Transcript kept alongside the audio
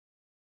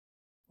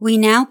We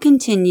now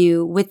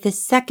continue with the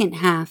second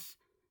half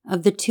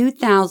of the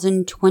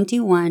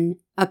 2021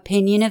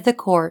 opinion of the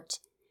court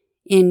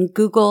in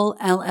Google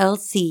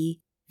LLC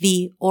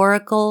v.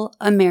 Oracle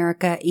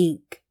America,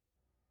 Inc.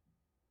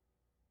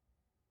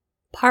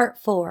 Part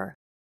 4.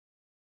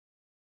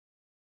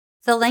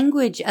 The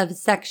language of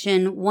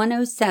Section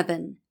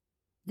 107,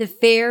 the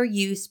Fair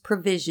Use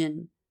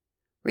Provision,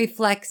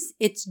 reflects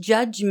its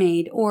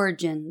judge-made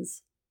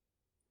origins.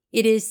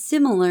 It is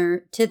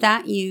similar to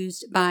that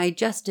used by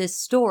Justice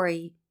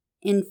Story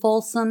in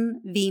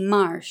Folsom v.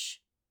 Marsh.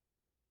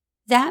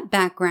 That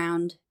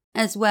background,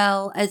 as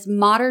well as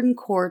modern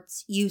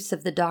courts' use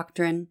of the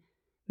doctrine,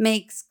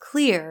 makes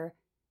clear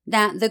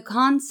that the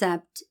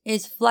concept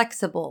is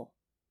flexible,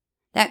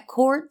 that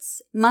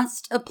courts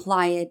must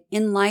apply it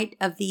in light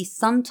of the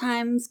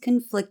sometimes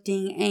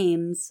conflicting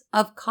aims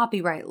of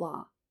copyright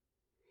law,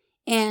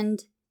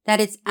 and that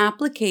its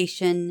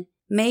application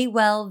may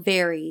well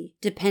vary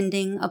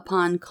depending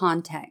upon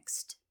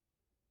context.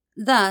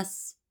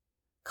 Thus,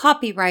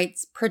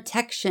 copyright's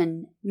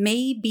protection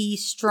may be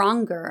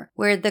stronger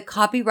where the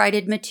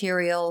copyrighted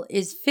material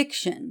is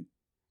fiction,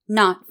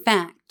 not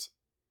fact,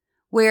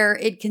 where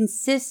it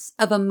consists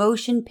of a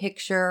motion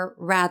picture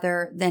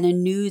rather than a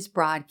news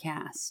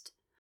broadcast,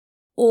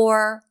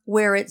 or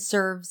where it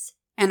serves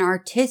an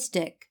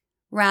artistic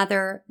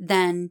rather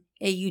than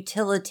a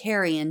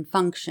utilitarian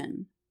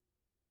function.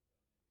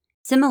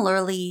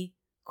 Similarly,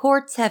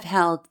 courts have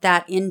held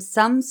that in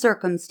some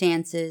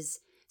circumstances,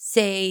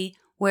 say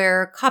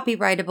where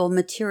copyrightable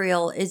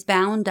material is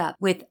bound up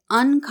with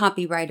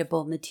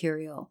uncopyrightable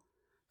material,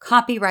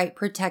 copyright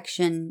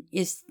protection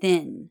is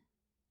thin.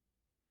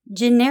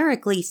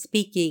 Generically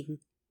speaking,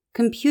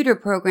 computer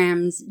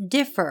programs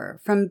differ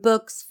from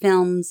books,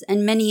 films,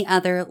 and many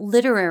other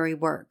literary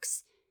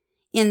works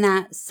in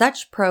that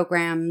such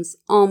programs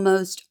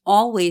almost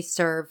always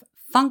serve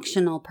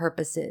functional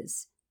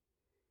purposes.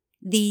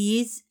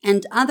 These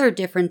and other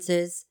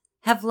differences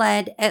have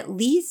led at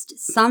least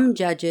some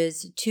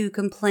judges to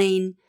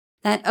complain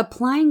that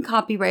applying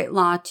copyright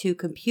law to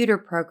computer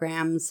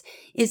programs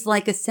is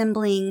like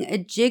assembling a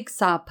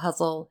jigsaw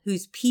puzzle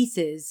whose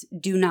pieces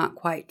do not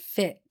quite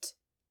fit.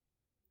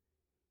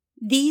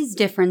 These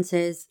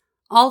differences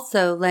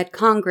also led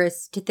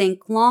Congress to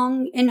think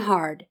long and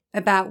hard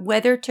about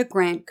whether to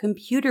grant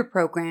computer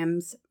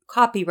programs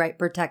copyright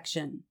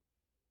protection.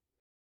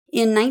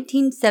 In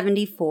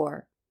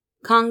 1974,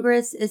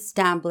 Congress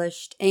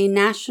established a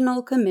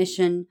National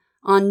Commission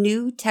on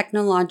New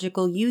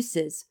Technological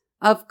Uses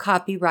of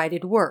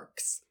Copyrighted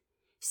Works,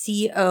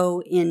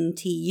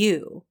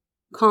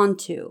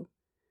 CONTU,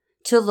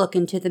 to look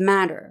into the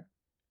matter.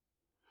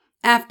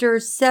 After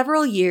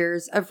several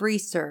years of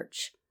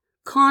research,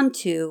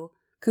 CONTU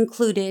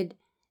concluded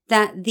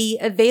that the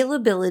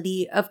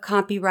availability of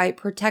copyright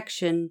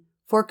protection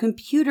for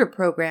computer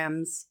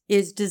programs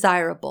is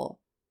desirable.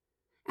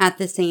 At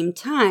the same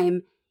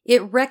time, it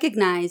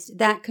recognized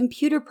that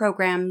computer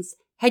programs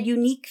had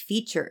unique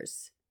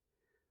features.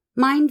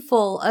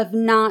 Mindful of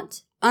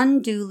not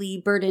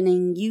unduly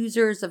burdening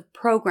users of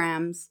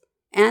programs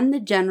and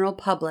the general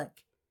public,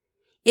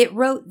 it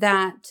wrote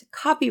that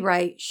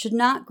copyright should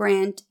not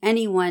grant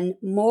anyone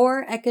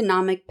more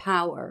economic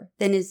power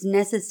than is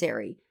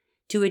necessary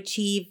to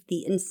achieve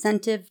the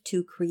incentive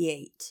to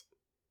create.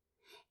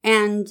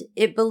 And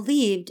it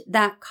believed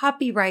that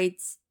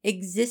copyright's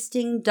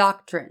existing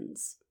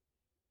doctrines,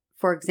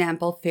 for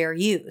example, fair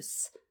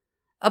use,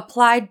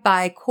 applied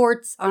by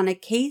courts on a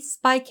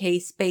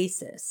case-by-case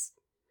basis,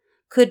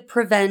 could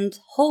prevent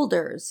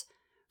holders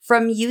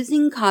from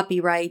using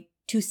copyright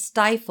to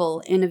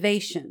stifle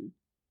innovation.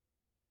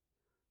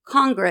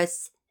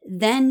 Congress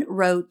then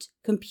wrote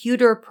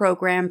computer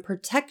program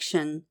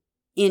protection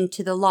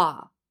into the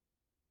law.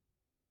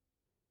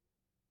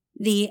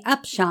 The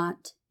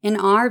upshot, in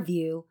our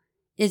view,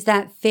 is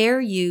that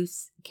fair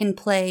use can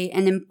play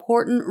an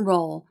important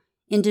role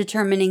in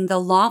determining the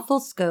lawful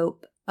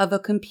scope of a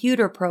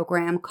computer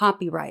program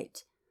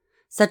copyright,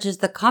 such as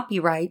the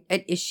copyright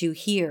at issue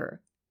here.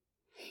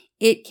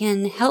 It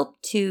can help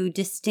to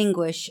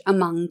distinguish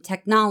among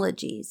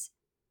technologies.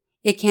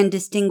 It can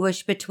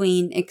distinguish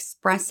between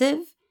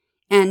expressive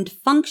and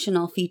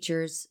functional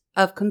features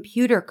of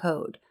computer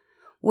code,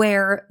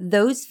 where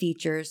those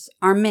features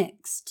are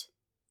mixed.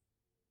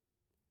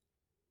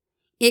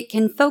 It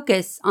can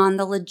focus on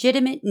the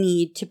legitimate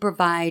need to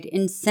provide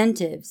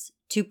incentives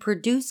to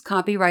produce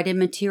copyrighted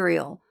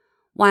material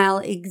while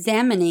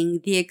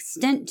examining the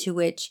extent to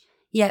which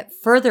yet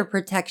further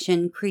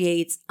protection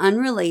creates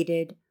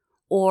unrelated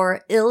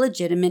or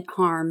illegitimate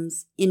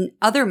harms in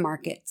other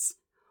markets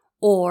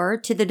or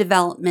to the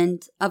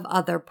development of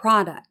other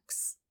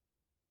products.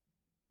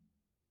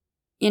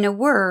 In a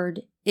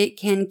word, it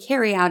can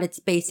carry out its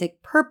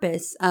basic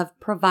purpose of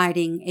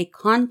providing a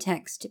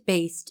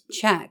context-based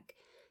check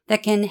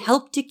that can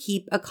help to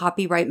keep a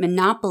copyright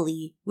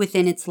monopoly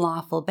within its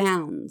lawful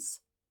bounds.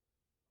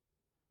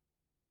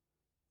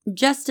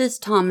 Justice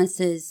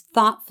Thomas's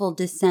thoughtful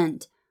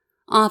dissent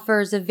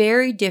offers a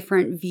very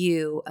different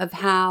view of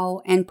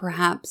how and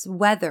perhaps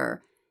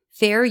whether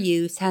fair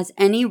use has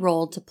any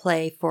role to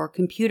play for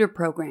computer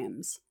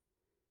programs.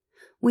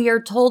 We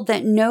are told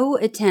that no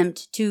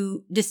attempt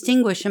to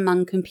distinguish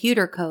among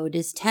computer code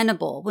is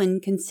tenable when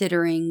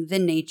considering the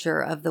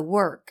nature of the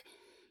work,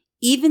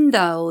 even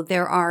though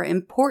there are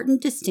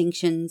important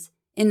distinctions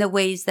in the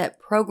ways that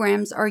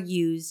programs are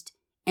used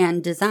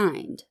and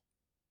designed.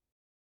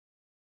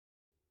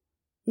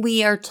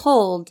 We are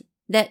told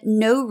that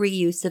no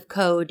reuse of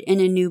code in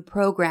a new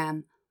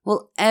program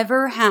will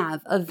ever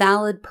have a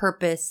valid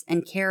purpose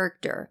and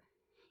character,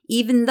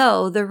 even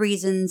though the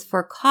reasons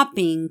for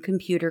copying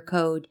computer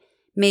code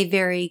may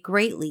vary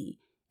greatly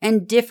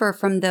and differ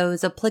from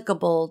those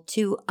applicable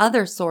to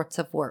other sorts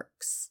of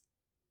works.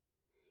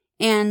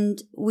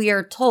 And we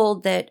are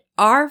told that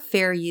our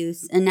fair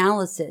use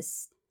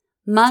analysis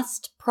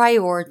must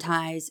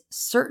prioritize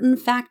certain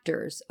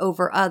factors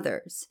over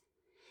others,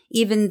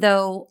 even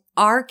though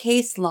our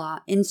case law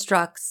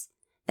instructs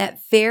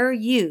that fair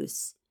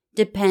use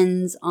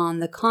depends on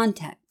the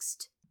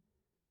context.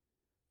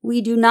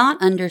 We do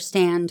not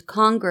understand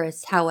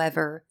Congress,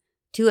 however,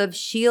 to have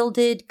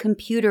shielded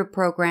computer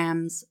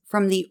programs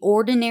from the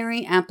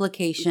ordinary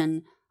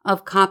application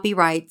of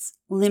copyright's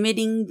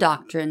limiting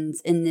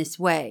doctrines in this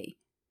way.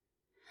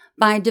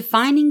 By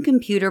defining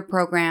computer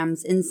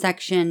programs in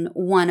Section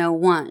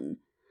 101,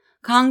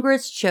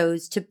 Congress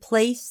chose to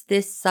place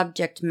this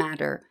subject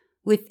matter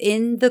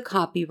within the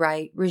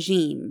copyright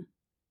regime.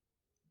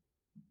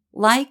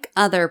 Like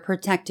other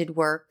protected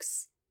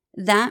works,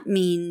 that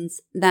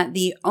means that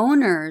the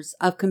owners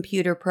of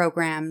computer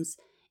programs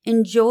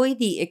enjoy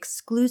the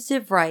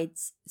exclusive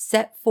rights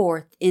set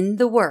forth in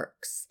the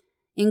works,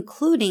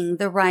 including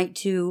the right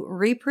to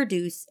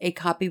reproduce a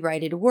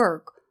copyrighted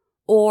work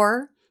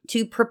or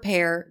to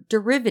prepare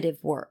derivative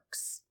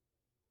works.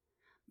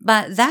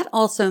 But that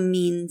also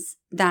means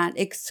that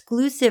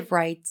exclusive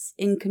rights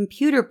in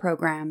computer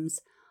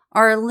programs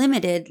are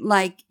limited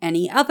like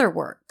any other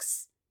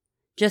works.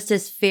 Just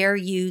as fair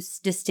use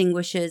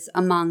distinguishes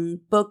among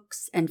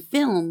books and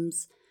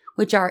films,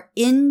 which are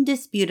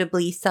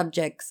indisputably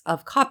subjects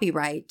of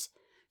copyright,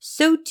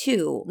 so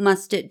too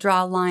must it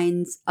draw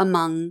lines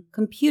among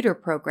computer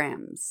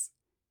programs.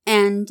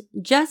 And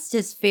just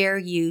as fair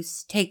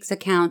use takes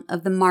account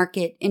of the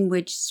market in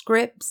which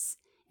scripts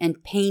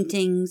and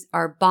paintings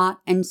are bought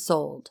and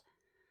sold,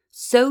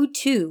 so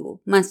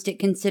too must it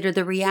consider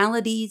the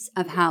realities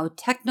of how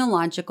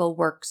technological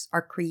works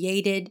are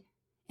created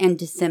and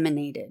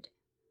disseminated.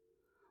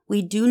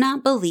 We do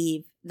not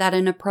believe that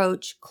an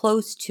approach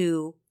close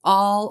to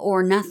all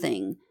or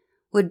nothing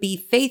would be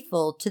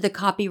faithful to the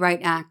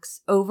Copyright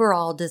Act's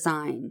overall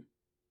design.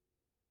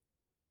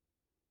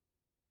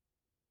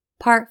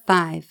 Part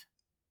 5.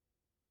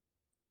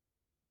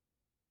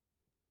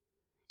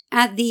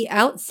 At the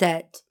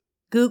outset,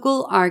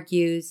 Google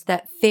argues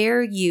that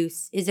fair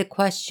use is a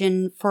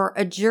question for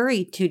a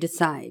jury to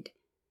decide.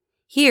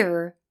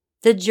 Here,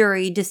 the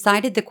jury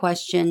decided the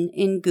question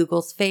in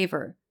Google's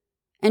favor,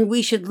 and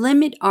we should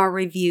limit our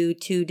review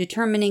to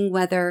determining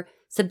whether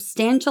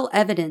substantial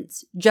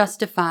evidence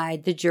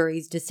justified the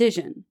jury's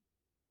decision.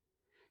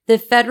 The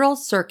Federal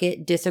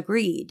Circuit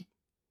disagreed.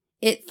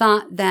 It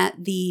thought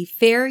that the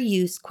fair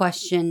use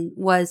question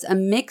was a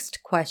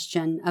mixed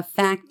question of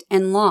fact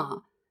and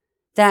law,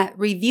 that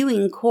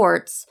reviewing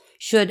courts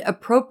should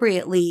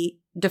appropriately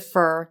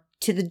defer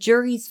to the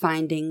jury's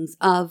findings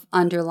of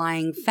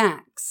underlying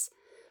facts,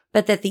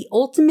 but that the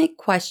ultimate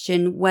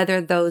question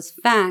whether those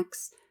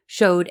facts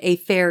showed a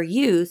fair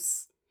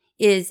use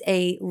is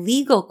a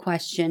legal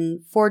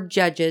question for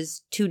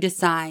judges to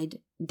decide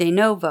de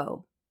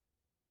novo.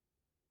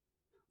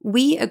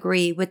 We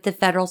agree with the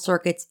Federal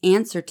Circuit's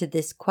answer to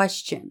this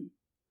question.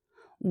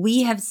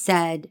 We have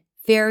said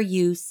fair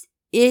use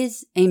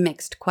is a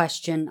mixed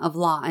question of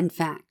law and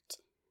fact.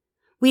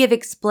 We have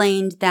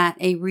explained that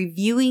a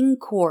reviewing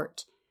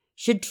court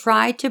should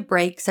try to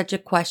break such a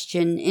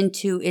question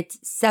into its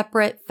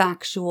separate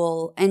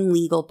factual and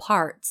legal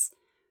parts,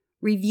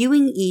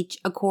 reviewing each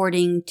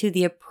according to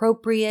the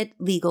appropriate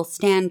legal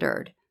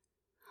standard.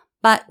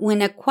 But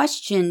when a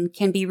question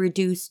can be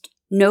reduced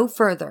no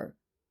further,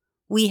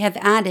 we have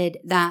added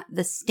that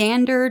the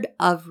standard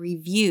of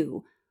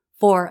review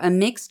for a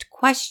mixed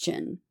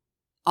question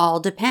all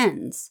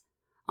depends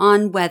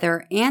on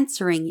whether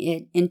answering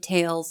it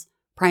entails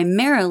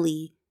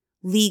primarily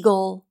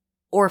legal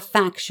or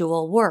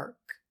factual work.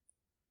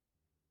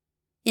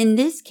 In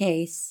this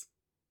case,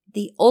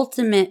 the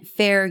ultimate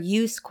fair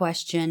use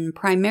question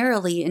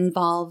primarily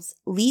involves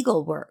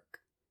legal work.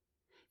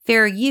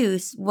 Fair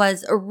use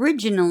was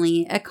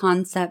originally a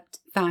concept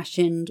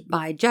fashioned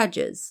by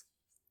judges.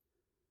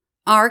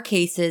 Our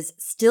cases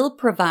still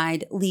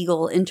provide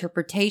legal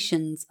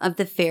interpretations of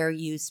the fair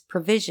use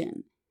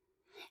provision,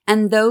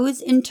 and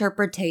those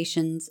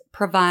interpretations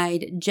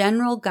provide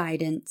general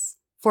guidance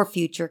for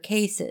future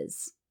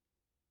cases.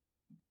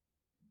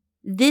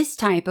 This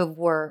type of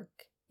work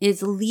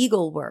is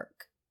legal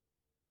work.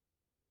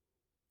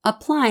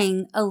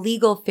 Applying a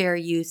legal fair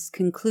use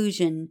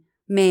conclusion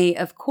may,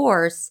 of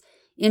course,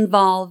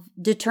 involve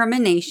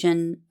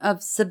determination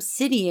of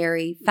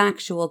subsidiary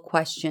factual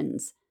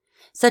questions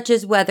such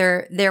as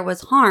whether there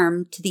was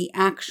harm to the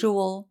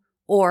actual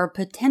or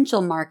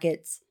potential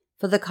markets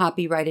for the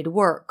copyrighted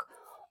work,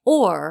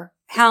 or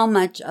how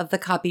much of the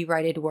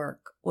copyrighted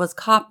work was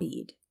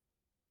copied.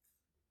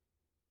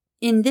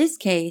 In this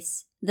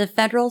case, the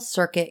Federal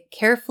Circuit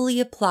carefully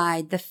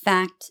applied the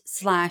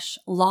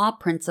fact/law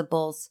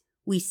principles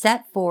we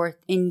set forth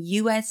in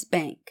U.S.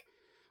 Bank,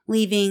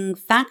 leaving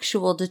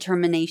factual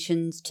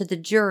determinations to the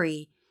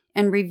jury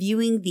and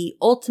reviewing the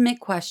ultimate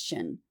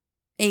question,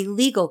 a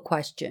legal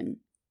question,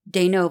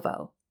 de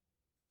novo.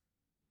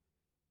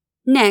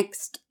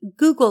 Next,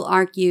 Google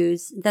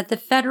argues that the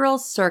Federal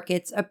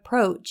Circuit's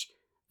approach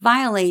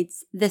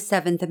violates the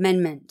Seventh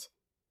Amendment.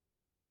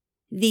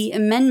 The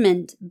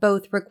amendment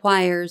both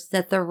requires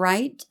that the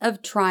right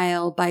of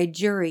trial by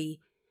jury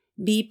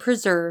be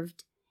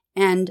preserved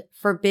and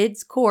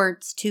forbids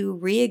courts to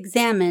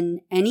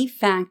re-examine any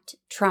fact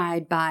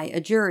tried by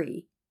a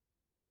jury.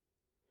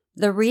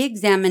 The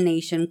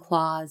re-examination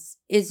clause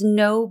is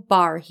no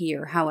bar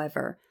here,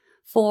 however,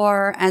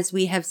 for, as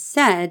we have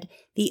said,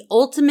 the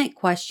ultimate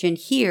question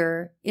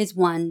here is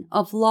one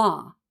of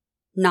law,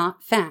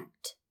 not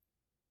fact.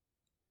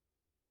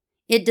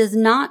 It does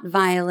not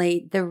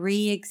violate the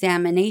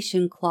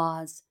re-examination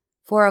clause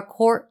for a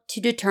court to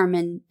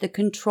determine the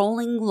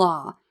controlling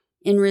law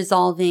in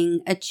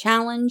resolving a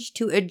challenge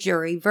to a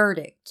jury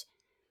verdict,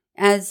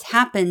 as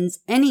happens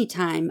any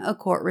time a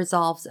court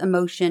resolves a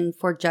motion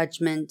for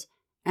judgment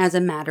as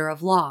a matter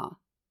of law.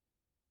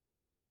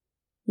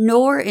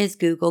 Nor is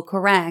Google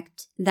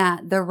correct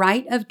that the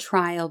right of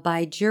trial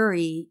by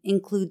jury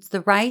includes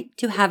the right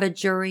to have a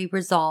jury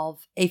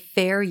resolve a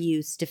fair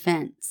use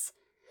defense.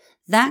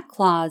 That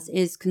clause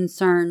is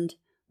concerned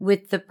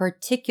with the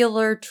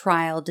particular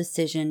trial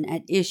decision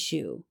at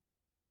issue.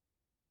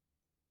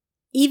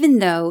 Even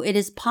though it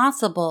is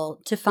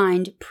possible to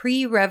find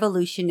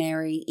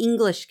pre-revolutionary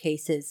English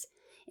cases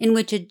in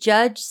which a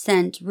judge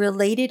sent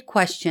related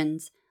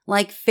questions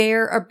like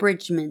fair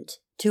abridgment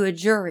to a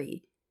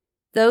jury,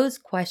 those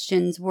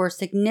questions were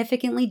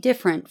significantly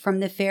different from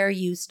the fair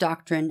use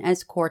doctrine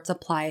as courts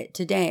apply it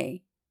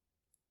today.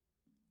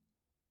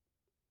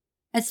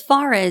 As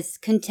far as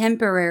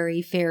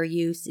contemporary fair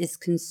use is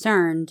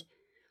concerned,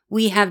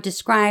 we have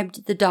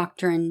described the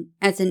doctrine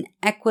as an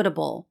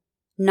equitable,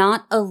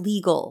 not a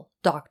legal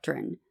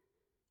doctrine.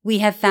 We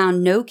have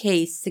found no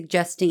case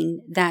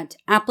suggesting that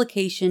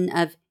application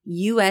of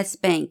U.S.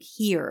 Bank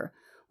here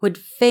would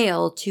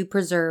fail to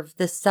preserve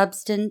the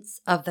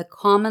substance of the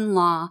common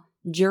law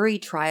jury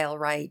trial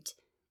right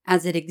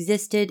as it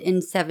existed in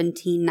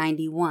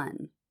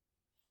 1791.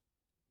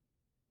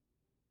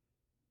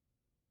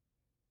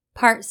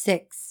 Part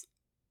 6.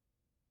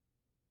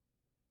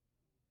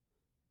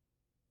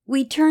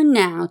 We turn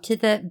now to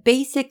the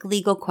basic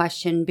legal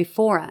question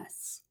before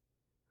us.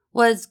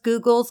 Was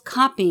Google's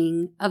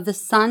copying of the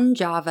Sun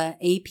Java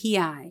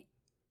API,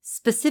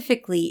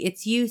 specifically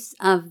its use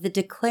of the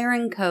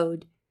declaring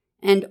code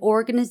and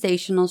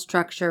organizational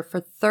structure for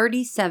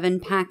 37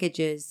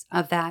 packages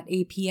of that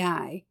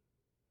API,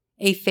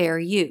 a fair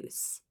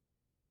use?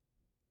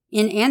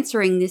 In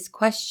answering this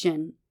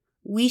question,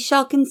 we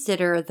shall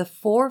consider the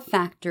 4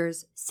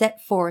 factors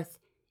set forth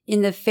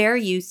in the Fair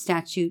Use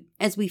Statute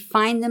as we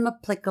find them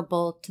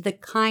applicable to the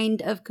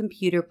kind of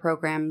computer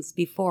programs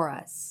before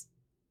us.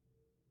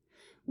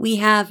 We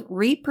have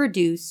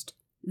reproduced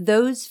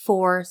those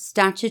 4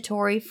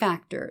 statutory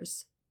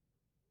factors.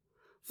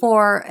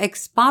 For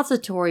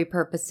expository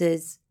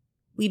purposes,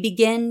 we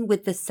begin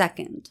with the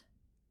second.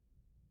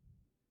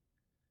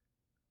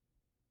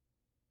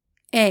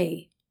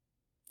 A.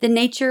 The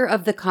nature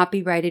of the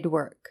copyrighted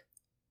work.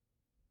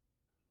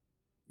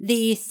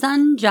 The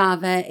Sun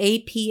Java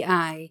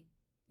API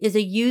is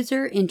a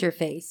user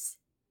interface.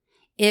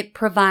 It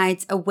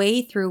provides a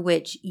way through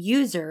which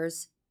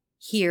users,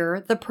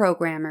 here the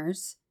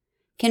programmers,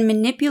 can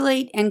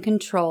manipulate and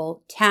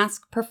control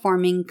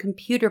task-performing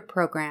computer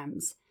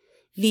programs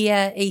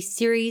via a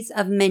series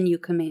of menu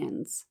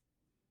commands.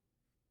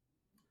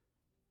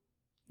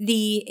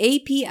 The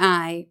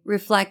API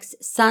reflects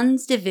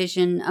Sun's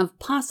division of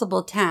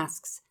possible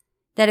tasks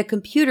that a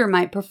computer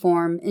might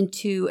perform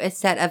into a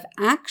set of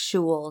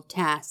actual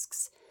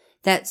tasks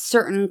that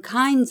certain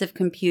kinds of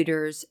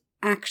computers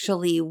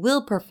actually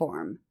will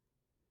perform.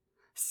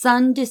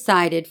 Sun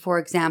decided, for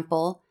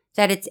example,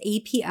 that its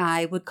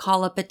API would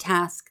call up a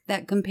task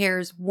that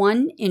compares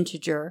one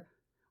integer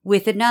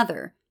with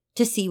another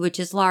to see which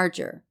is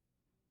larger.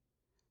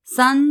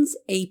 Sun's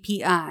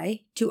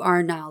API, to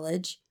our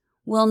knowledge,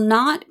 will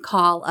not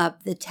call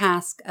up the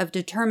task of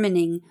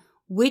determining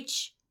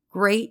which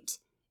great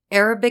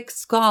Arabic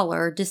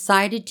scholar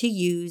decided to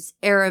use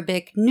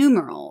Arabic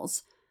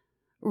numerals,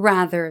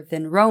 rather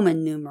than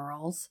Roman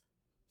numerals,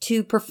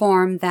 to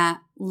perform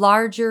that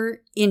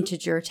larger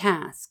integer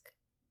task.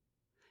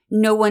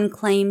 No one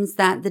claims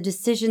that the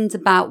decisions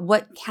about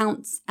what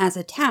counts as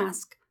a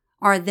task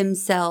are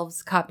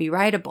themselves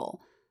copyrightable,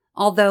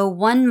 although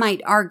one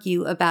might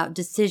argue about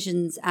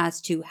decisions as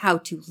to how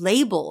to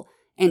label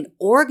and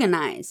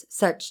organize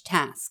such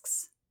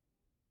tasks.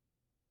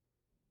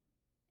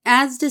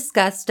 As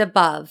discussed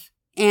above,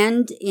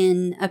 and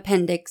in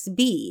Appendix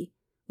B,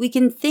 we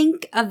can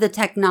think of the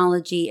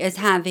technology as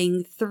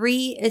having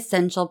three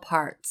essential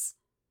parts.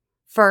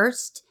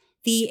 First,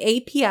 the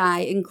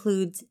API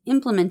includes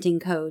implementing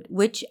code,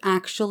 which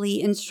actually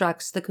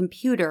instructs the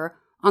computer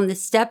on the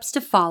steps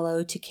to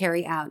follow to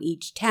carry out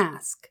each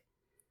task.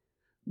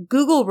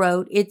 Google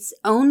wrote its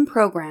own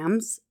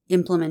programs,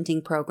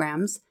 implementing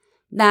programs,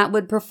 that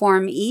would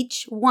perform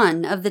each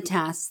one of the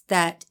tasks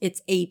that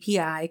its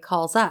API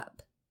calls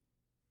up.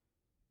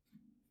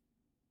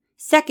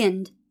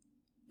 Second,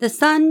 the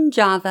Sun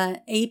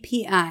Java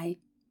API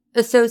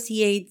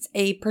associates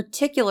a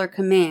particular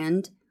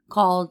command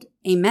called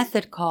a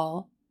method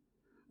call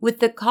with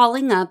the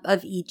calling up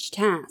of each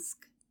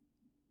task.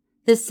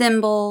 The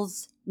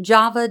symbols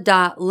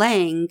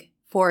java.lang,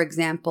 for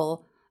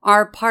example,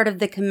 are part of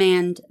the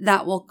command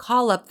that will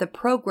call up the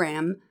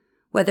program,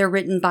 whether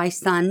written by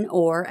Sun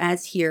or,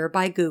 as here,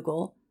 by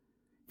Google,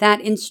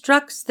 that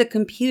instructs the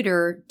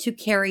computer to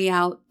carry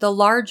out the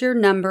larger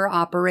number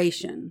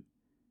operation.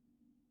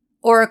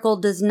 Oracle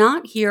does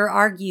not here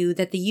argue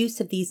that the use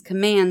of these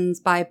commands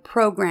by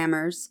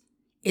programmers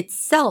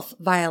itself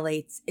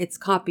violates its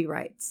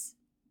copyrights.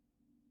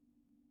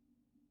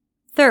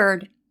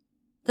 Third,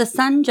 the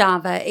Sun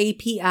Java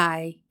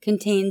API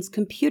contains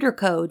computer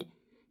code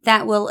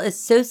that will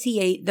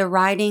associate the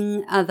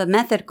writing of a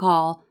method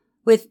call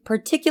with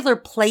particular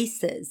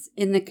places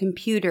in the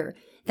computer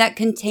that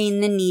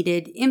contain the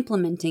needed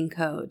implementing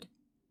code.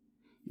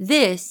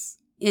 This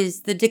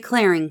is the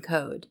declaring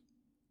code.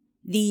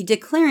 The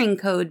declaring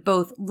code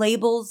both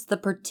labels the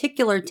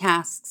particular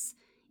tasks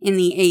in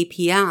the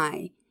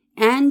API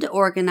and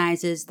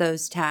organizes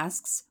those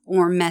tasks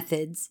or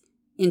methods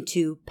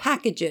into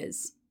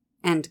packages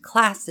and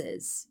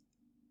classes.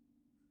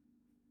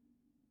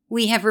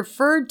 We have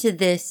referred to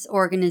this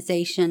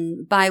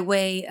organization by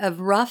way of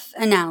rough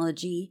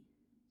analogy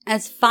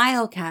as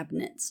file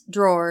cabinets,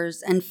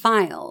 drawers, and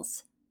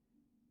files.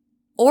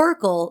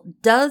 Oracle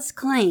does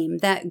claim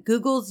that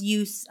Google's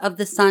use of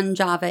the Sun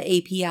Java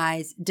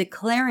API's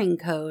declaring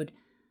code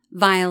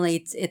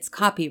violates its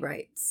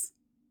copyrights.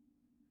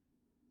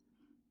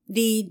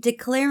 The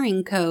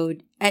declaring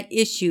code at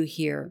issue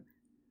here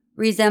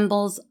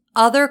resembles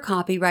other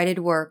copyrighted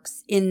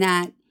works in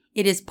that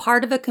it is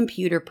part of a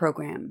computer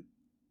program.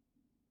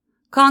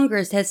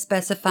 Congress has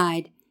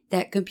specified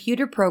that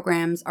computer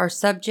programs are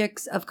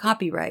subjects of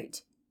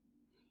copyright.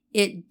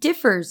 It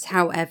differs,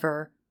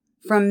 however,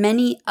 from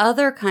many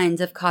other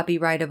kinds of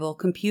copyrightable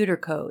computer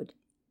code.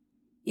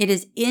 It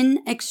is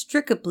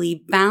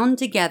inextricably bound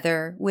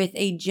together with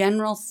a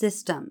general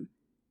system,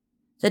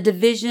 the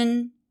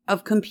division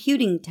of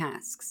computing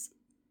tasks,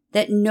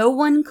 that no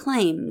one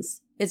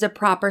claims is a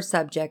proper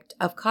subject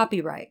of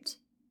copyright.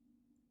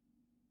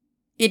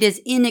 It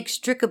is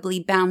inextricably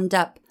bound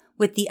up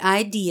with the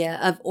idea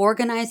of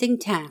organizing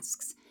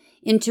tasks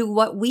into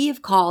what we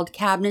have called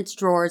cabinets,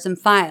 drawers, and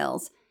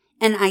files,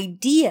 an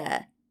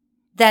idea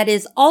that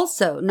is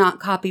also not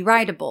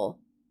copyrightable.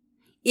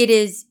 It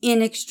is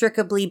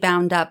inextricably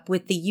bound up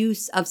with the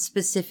use of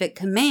specific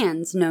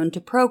commands known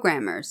to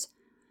programmers,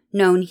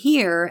 known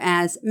here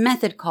as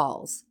method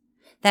calls,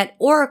 that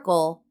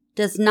Oracle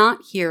does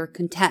not here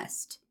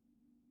contest.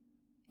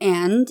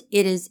 And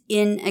it is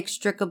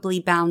inextricably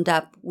bound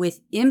up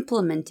with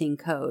implementing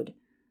code,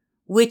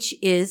 which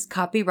is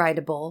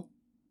copyrightable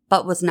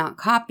but was not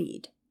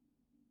copied.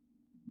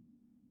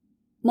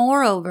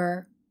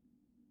 Moreover,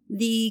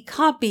 the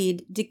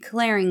copied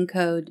declaring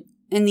code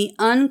and the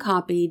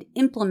uncopied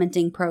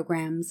implementing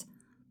programs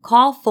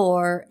call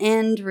for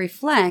and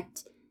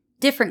reflect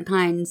different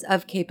kinds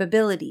of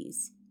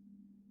capabilities.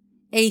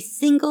 A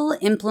single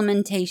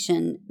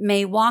implementation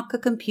may walk a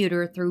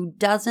computer through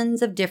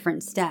dozens of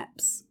different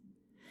steps.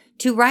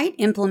 To write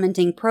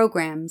implementing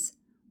programs,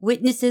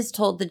 witnesses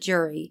told the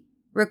jury,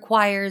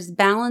 requires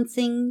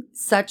balancing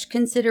such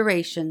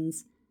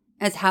considerations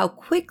as how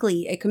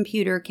quickly a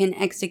computer can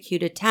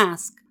execute a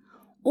task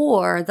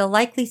or the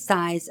likely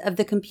size of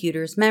the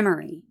computer's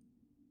memory.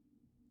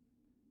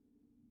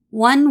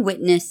 One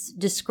witness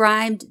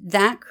described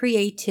that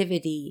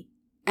creativity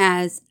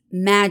as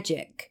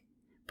magic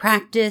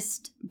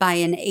practiced by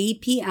an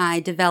API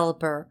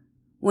developer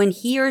when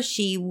he or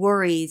she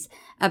worries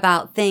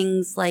about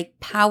things like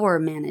power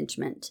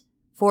management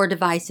for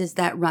devices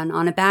that run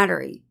on a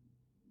battery.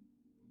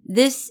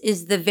 This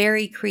is the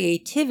very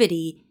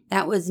creativity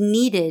that was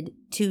needed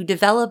to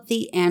develop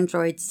the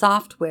Android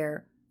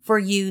software for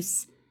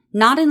use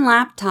not in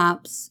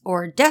laptops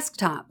or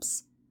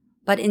desktops,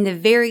 but in the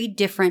very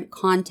different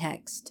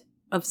context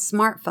of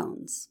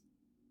smartphones.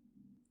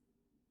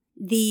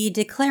 The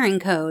declaring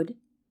code,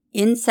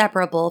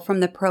 inseparable from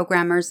the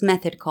programmer's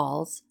method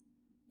calls,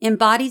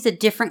 embodies a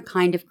different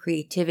kind of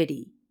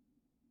creativity.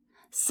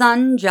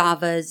 Sun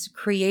Java's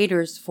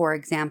creators, for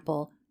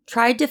example,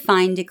 tried to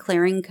find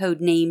declaring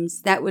code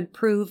names that would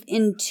prove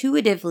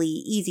intuitively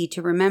easy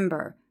to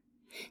remember.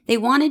 They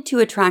wanted to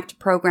attract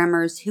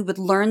programmers who would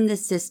learn the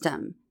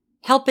system,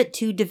 help it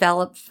to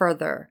develop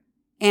further,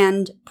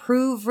 and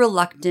prove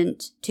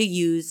reluctant to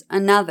use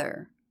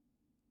another.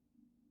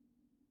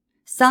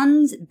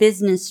 Sun's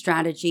business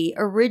strategy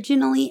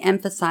originally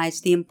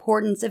emphasized the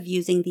importance of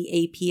using the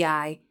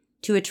API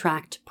to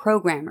attract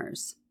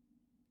programmers.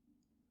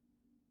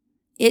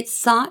 It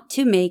sought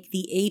to make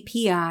the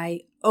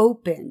API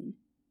open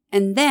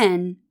and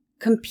then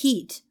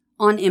compete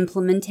on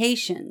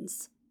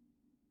implementations.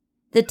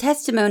 The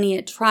testimony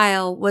at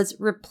trial was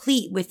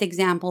replete with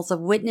examples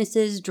of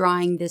witnesses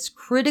drawing this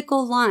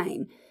critical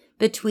line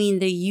between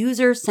the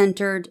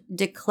user-centered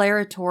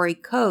declaratory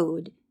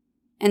code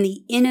and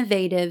the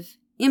innovative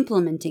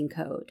implementing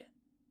code.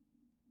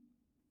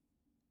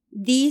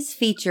 These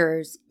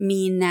features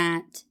mean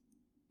that,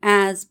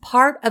 as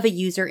part of a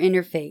user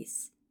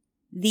interface,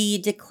 the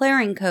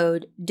declaring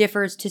code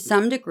differs to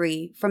some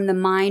degree from the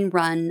mine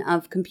run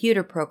of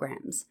computer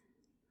programs.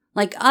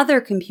 Like other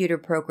computer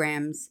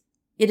programs,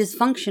 it is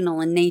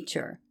functional in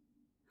nature.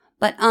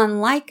 But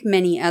unlike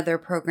many other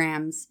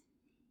programs,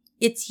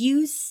 its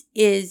use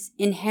is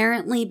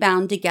inherently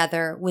bound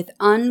together with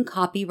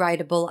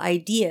uncopyrightable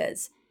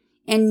ideas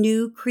and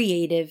new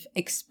creative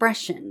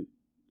expression.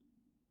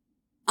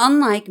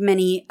 Unlike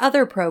many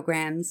other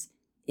programs,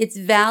 its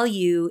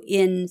value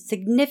in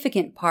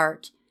significant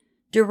part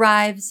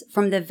derives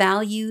from the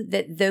value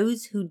that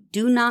those who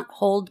do not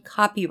hold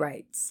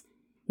copyrights,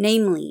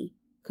 namely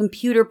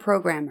computer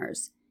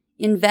programmers,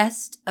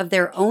 invest of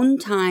their own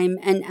time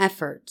and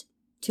effort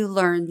to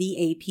learn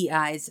the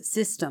API's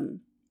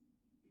system.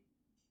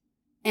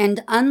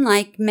 And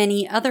unlike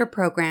many other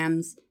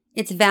programs,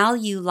 its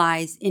value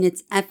lies in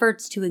its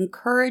efforts to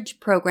encourage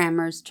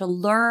programmers to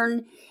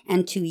learn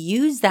and to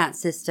use that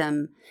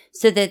system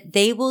so that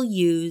they will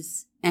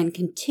use and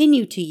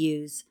continue to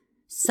use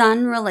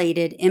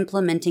Sun-related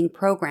implementing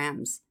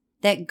programs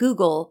that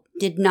Google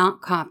did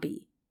not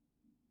copy.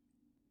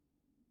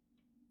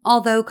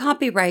 Although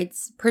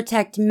copyrights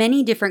protect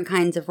many different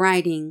kinds of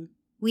writing,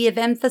 we have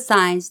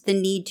emphasized the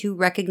need to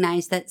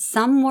recognize that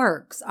some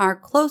works are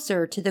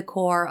closer to the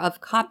core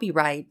of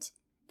copyright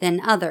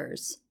than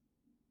others.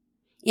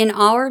 In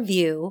our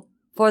view,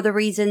 for the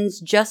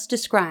reasons just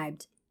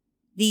described,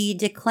 the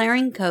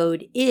declaring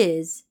code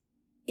is,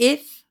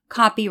 if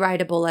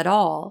copyrightable at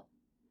all,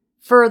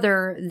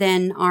 further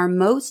than are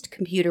most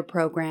computer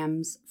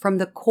programs from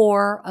the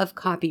core of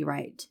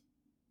copyright.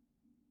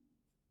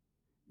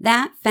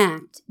 That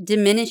fact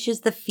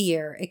diminishes the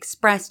fear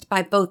expressed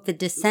by both the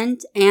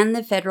dissent and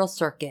the Federal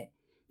Circuit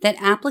that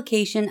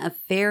application of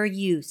fair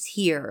use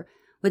here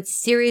would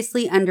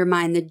seriously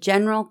undermine the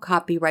general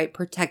copyright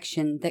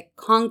protection that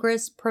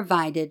Congress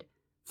provided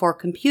for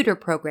computer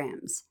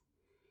programs.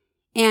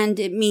 And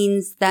it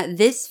means that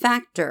this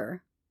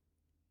factor,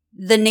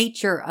 the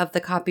nature of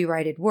the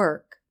copyrighted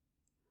work,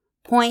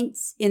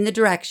 points in the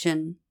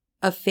direction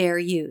of fair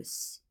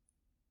use.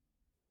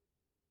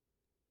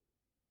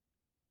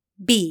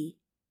 B.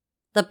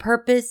 The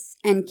purpose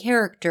and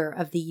character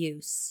of the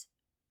use.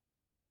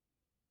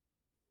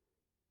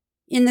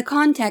 In the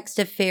context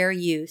of fair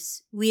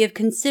use, we have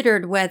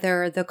considered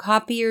whether the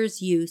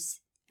copier's use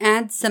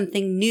adds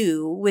something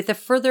new with a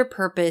further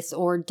purpose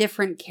or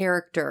different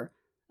character,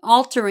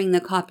 altering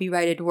the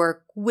copyrighted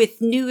work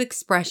with new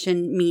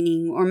expression,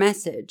 meaning, or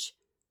message.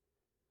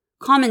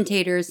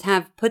 Commentators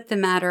have put the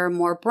matter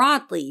more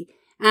broadly,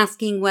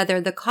 asking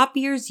whether the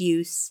copier's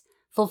use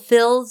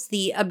fulfills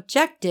the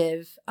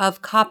objective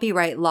of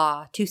copyright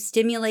law to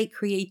stimulate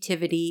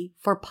creativity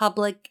for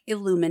public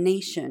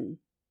illumination.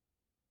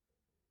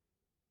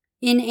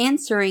 In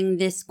answering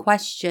this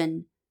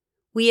question,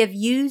 we have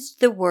used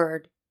the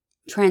word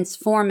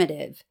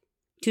transformative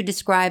to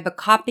describe a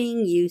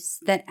copying use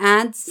that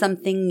adds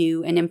something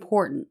new and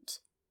important.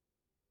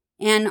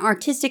 An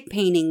artistic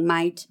painting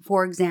might,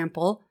 for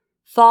example,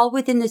 fall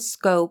within the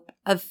scope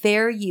of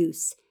fair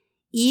use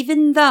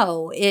even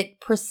though it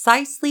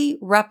precisely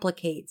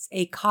replicates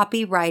a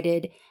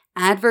copyrighted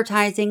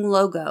advertising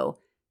logo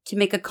to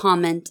make a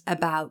comment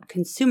about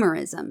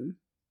consumerism.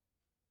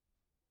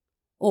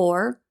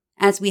 Or,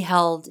 as we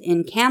held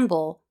in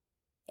Campbell,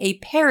 a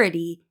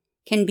parody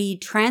can be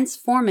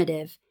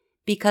transformative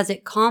because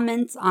it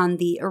comments on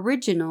the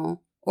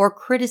original or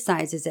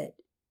criticizes it.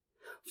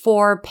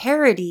 For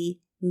parody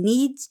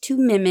needs to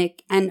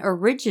mimic an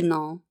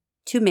original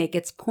to make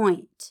its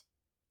point.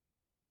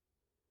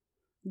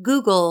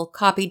 Google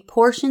copied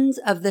portions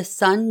of the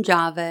Sun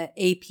Java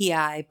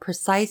API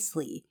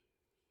precisely,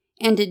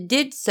 and it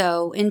did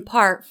so in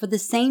part for the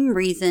same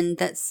reason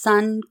that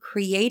Sun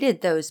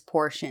created those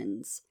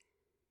portions,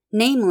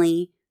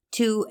 namely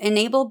to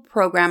enable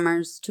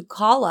programmers to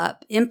call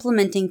up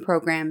implementing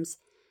programs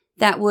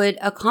that would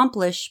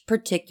accomplish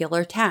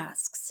particular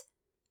tasks.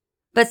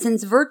 But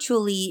since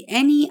virtually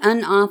any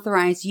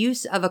unauthorized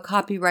use of a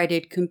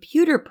copyrighted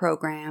computer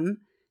program,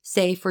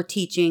 say for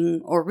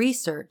teaching or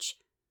research,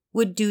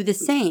 would do the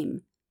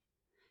same,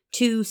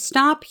 to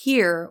stop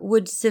here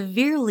would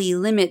severely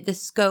limit the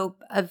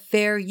scope of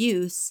fair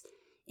use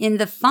in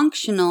the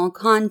functional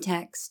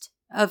context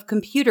of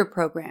computer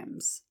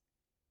programs.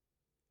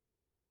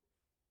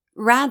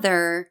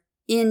 Rather,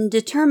 in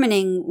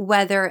determining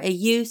whether a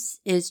use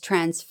is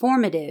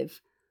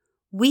transformative,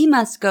 we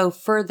must go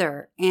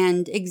further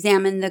and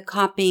examine the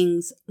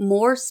copying's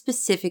more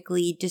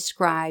specifically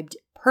described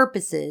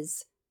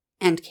purposes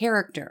and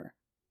character.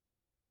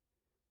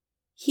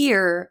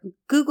 Here,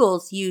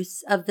 Google's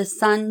use of the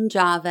Sun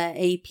Java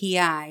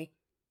API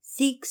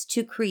seeks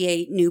to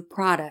create new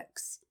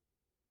products.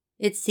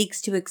 It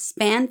seeks to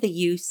expand the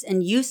use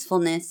and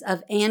usefulness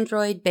of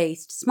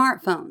Android-based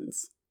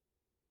smartphones.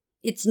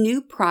 Its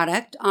new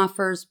product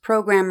offers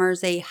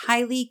programmers a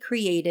highly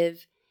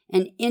creative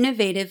and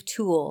innovative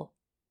tool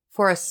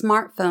for a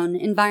smartphone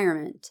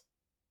environment.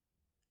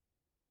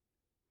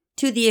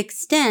 To the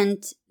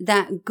extent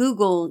that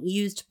Google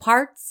used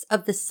parts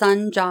of the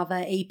Sun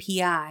Java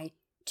API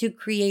to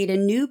create a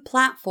new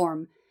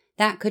platform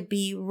that could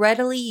be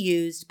readily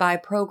used by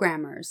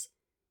programmers,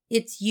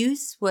 its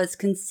use was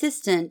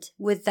consistent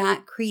with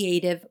that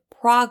creative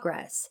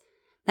progress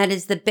that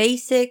is the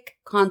basic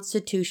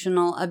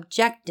constitutional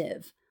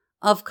objective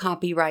of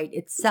copyright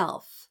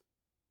itself.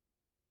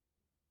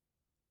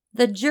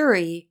 The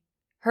jury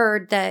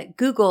heard that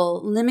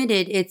Google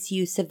limited its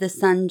use of the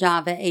Sun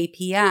Java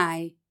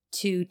API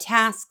to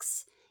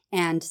tasks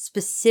and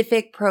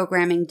specific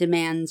programming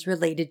demands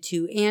related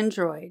to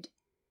Android.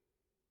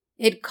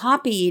 It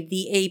copied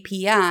the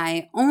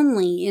API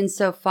only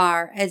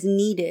insofar as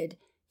needed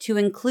to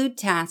include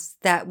tasks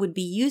that would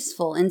be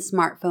useful in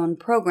smartphone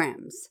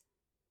programs.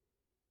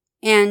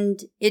 And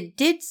it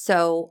did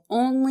so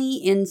only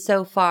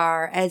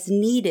insofar as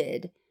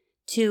needed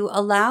to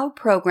allow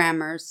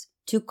programmers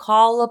to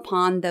call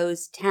upon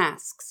those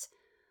tasks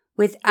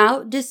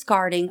without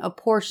discarding a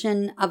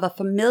portion of a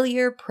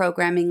familiar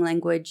programming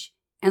language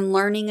and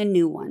learning a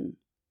new one.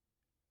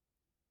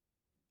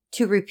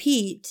 To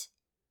repeat,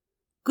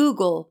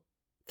 Google,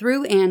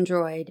 through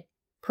Android,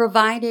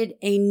 provided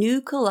a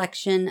new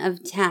collection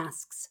of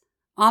tasks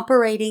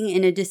operating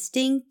in a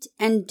distinct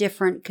and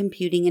different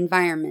computing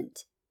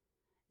environment.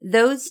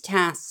 Those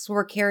tasks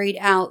were carried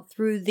out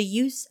through the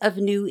use of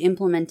new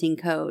implementing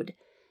code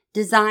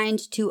designed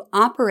to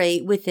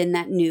operate within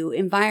that new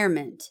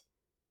environment.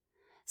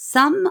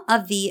 Some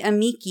of the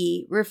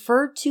amici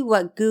refer to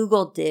what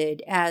Google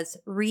did as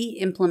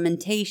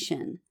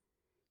re-implementation,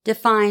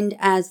 defined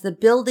as the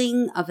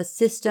building of a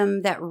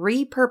system that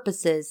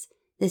repurposes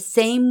the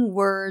same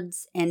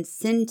words and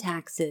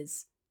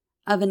syntaxes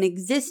of an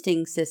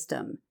existing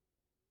system.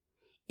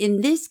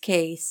 In this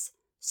case,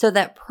 so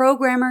that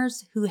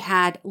programmers who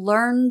had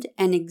learned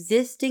an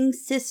existing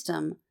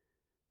system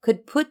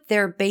could put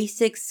their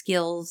basic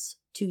skills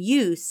to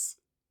use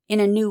in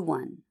a new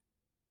one.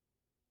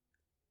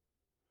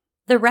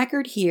 The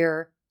record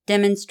here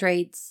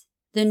demonstrates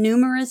the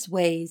numerous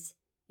ways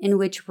in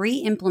which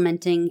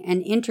re-implementing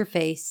an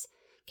interface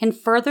can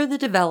further the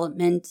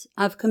development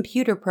of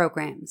computer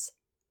programs.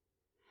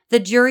 The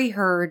jury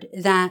heard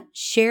that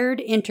shared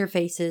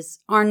interfaces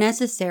are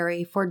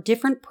necessary for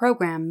different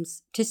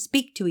programs to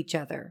speak to each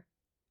other.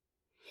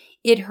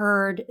 It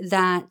heard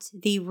that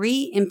the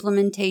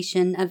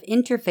re-implementation of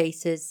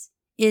interfaces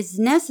is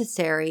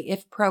necessary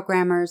if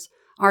programmers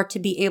are to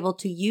be able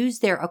to use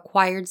their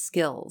acquired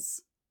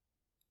skills.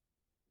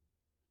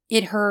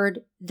 It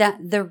heard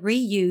that the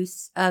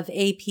reuse of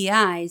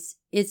APIs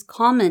is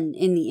common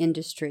in the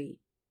industry.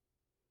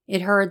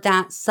 It heard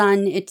that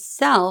Sun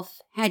itself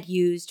had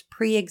used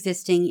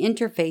pre-existing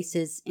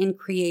interfaces in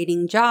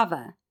creating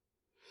Java.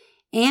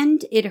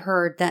 And it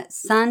heard that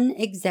Sun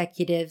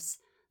executives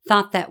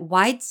thought that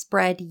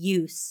widespread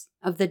use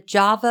of the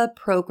Java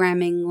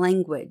programming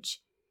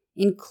language,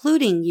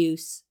 including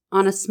use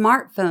on a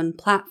smartphone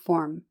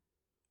platform,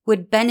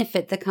 would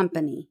benefit the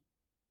company.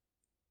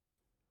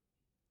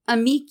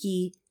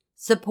 Amici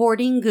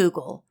supporting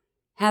Google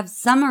have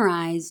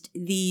summarized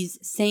these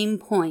same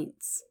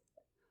points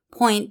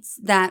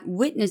that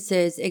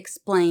witnesses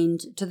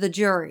explained to the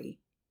jury.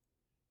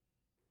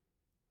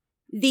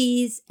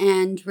 These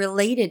and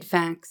related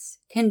facts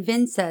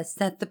convince us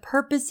that the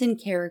purpose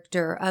and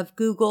character of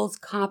Google's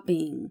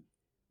copying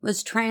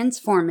was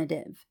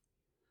transformative,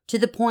 to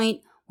the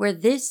point where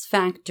this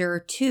factor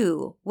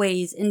too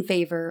weighs in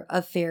favor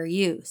of fair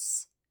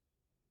use.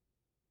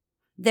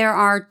 There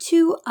are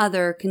two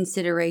other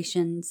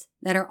considerations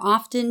that are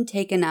often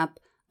taken up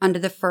under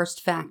the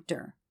first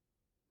factor: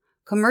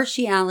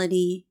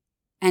 commerciality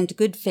and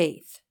good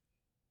faith.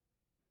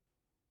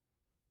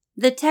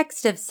 The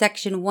text of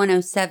Section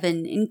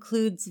 107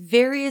 includes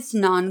various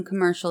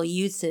non-commercial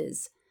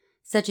uses,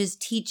 such as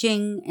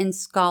teaching and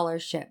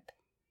scholarship,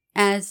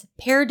 as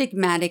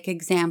paradigmatic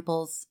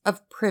examples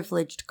of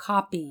privileged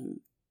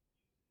copying.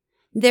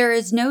 There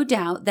is no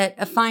doubt that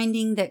a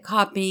finding that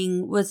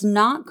copying was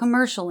not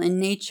commercial in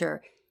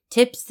nature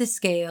tips the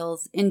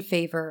scales in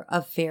favor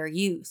of fair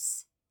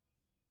use.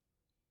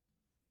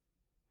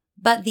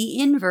 But the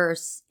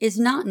inverse is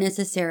not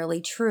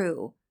necessarily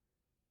true,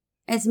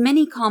 as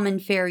many common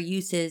fair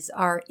uses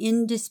are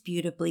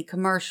indisputably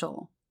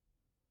commercial.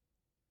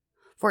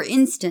 For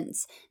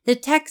instance, the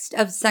text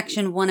of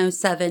Section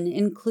 107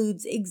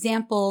 includes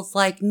examples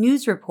like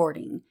news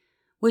reporting,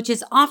 which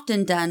is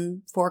often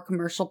done for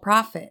commercial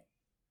profit.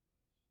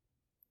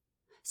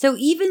 So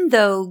even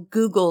though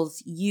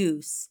Google's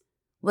use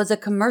was a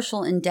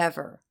commercial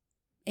endeavor,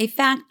 a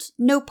fact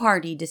no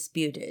party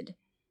disputed.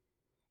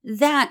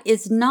 That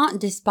is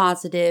not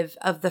dispositive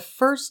of the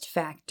first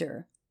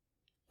factor,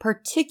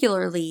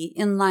 particularly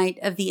in light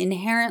of the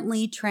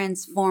inherently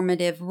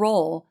transformative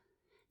role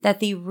that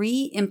the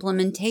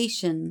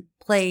re-implementation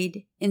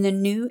played in the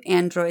new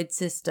Android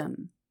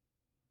system.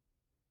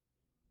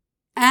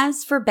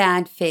 As for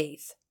bad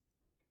faith,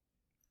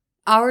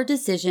 our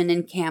decision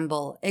in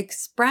Campbell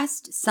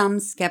expressed some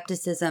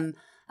skepticism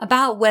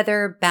about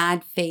whether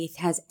bad faith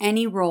has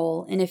any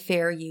role in a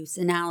fair use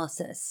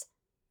analysis.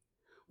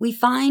 We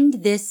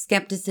find this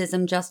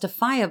skepticism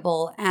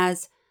justifiable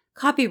as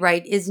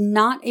copyright is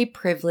not a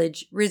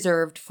privilege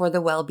reserved for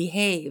the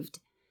well-behaved.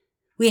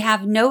 We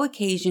have no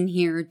occasion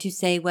here to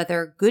say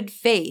whether good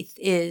faith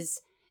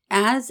is,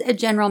 as a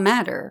general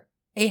matter,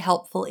 a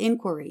helpful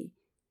inquiry.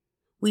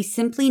 We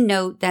simply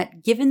note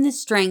that given the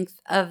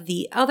strength of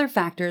the other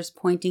factors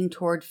pointing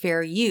toward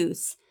fair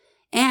use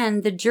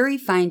and the jury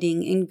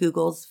finding in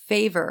Google's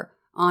favor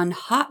on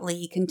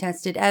hotly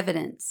contested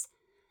evidence,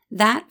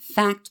 that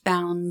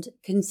fact-bound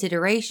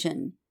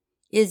consideration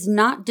is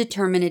not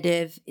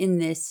determinative in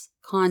this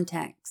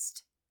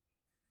context.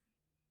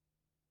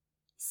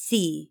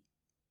 C.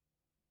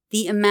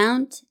 The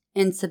amount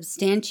and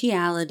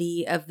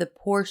substantiality of the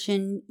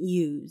portion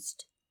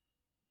used.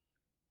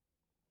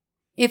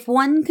 If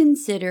one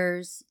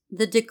considers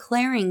the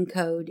declaring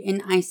code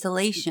in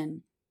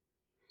isolation,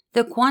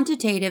 the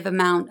quantitative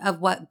amount of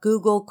what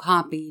Google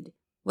copied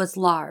was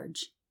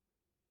large.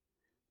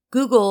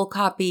 Google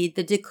copied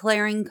the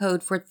declaring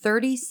code for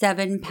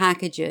 37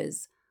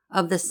 packages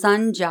of the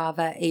Sun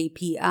Java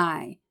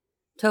API,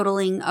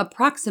 totaling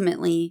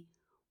approximately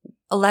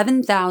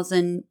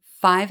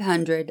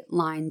 11,500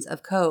 lines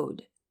of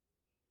code.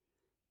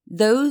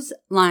 Those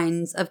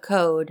lines of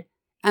code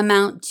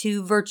amount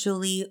to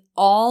virtually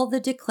all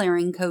the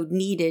declaring code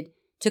needed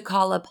to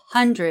call up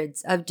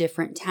hundreds of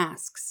different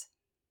tasks.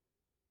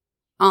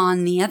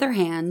 On the other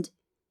hand,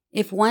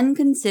 if one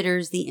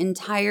considers the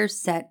entire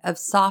set of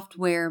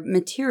software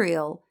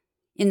material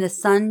in the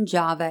Sun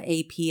Java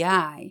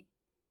API,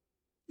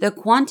 the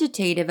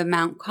quantitative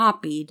amount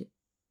copied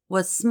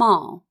was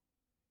small.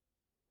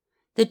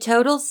 The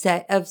total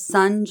set of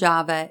Sun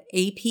Java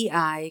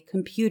API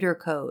computer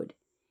code,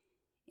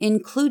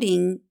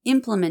 including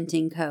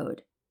implementing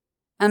code,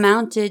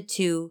 amounted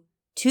to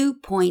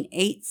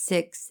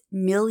 2.86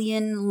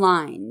 million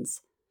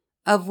lines,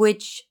 of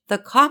which the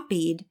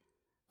copied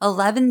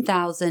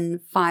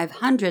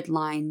 11,500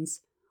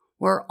 lines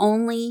were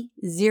only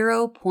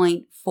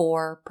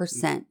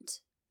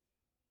 0.4%.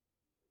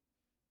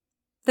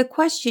 The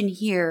question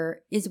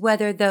here is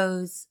whether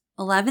those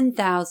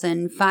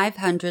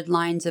 11,500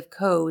 lines of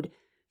code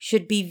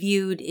should be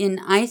viewed in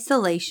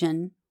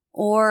isolation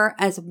or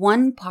as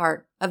one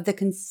part of the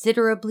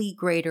considerably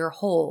greater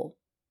whole.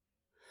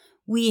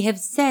 We have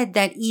said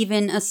that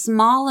even a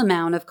small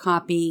amount of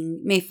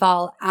copying may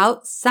fall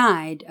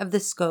outside of the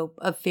scope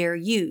of fair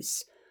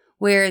use,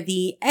 where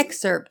the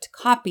excerpt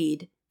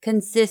copied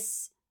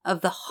consists of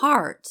the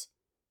heart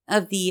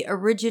of the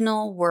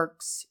original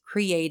work's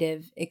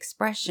creative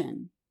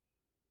expression.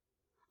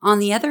 On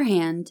the other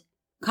hand,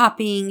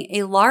 copying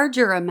a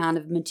larger amount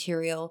of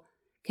material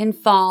can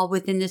fall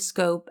within the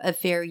scope of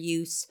fair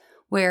use,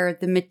 where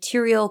the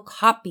material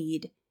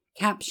copied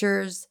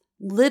captures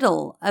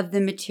little of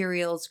the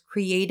material's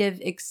creative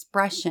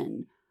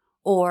expression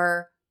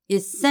or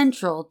is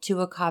central to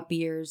a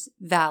copier's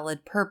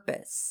valid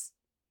purpose.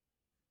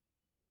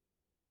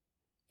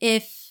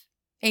 If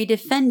a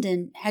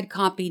defendant had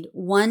copied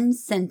one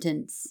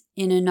sentence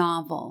in a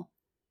novel,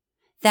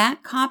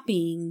 that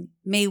copying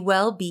may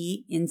well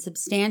be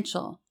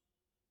insubstantial.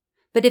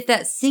 But if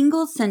that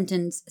single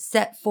sentence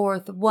set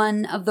forth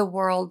one of the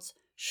world's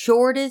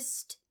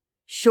shortest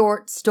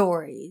short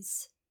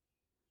stories,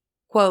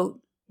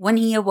 quote, "When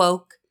he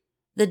awoke,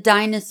 the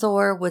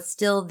dinosaur was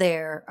still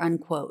there,"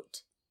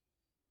 unquote,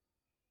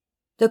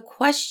 the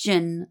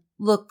question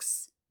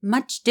looks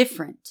much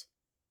different,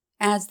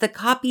 as the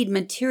copied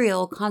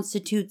material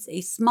constitutes a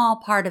small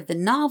part of the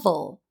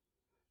novel,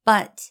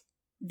 but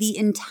the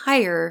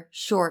entire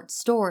short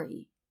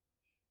story.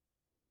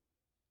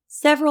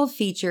 Several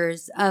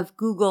features of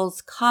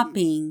Google's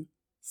copying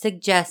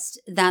suggest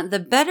that the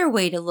better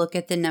way to look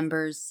at the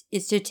numbers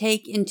is to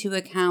take into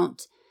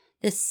account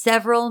the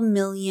several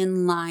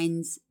million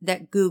lines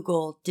that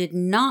Google did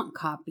not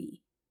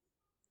copy.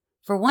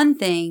 For one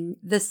thing,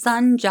 the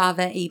Sun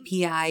Java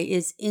API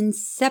is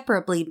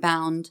inseparably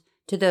bound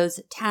to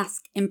those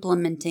task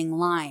implementing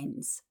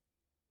lines.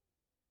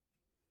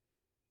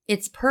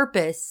 Its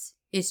purpose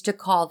is to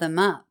call them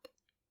up.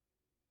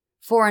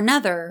 For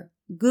another,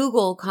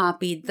 Google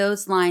copied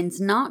those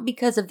lines not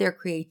because of their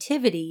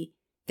creativity,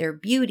 their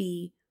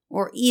beauty,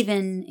 or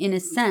even, in a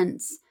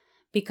sense,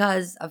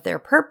 because of their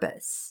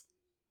purpose.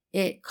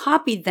 It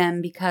copied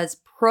them because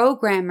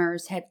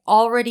programmers had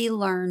already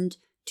learned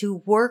to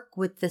work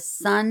with the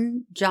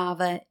Sun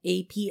Java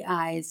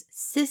API's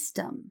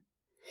system,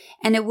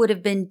 and it would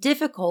have been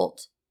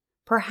difficult,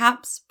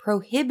 perhaps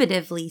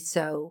prohibitively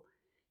so,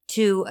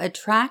 to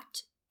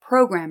attract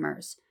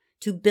programmers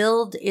to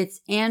build its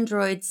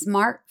Android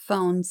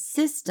smartphone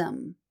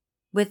system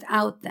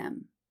without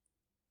them.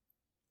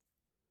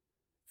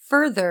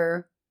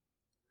 Further,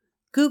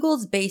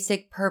 Google's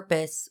basic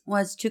purpose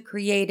was to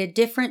create a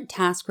different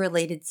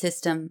task-related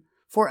system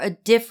for a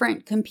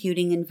different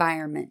computing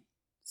environment,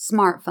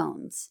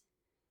 smartphones,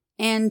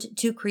 and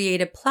to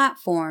create a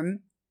platform,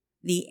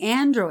 the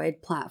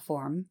Android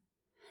platform,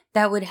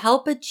 that would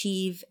help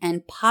achieve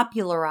and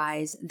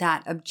popularize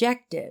that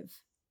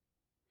objective.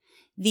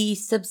 The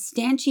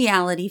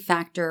substantiality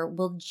factor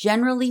will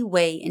generally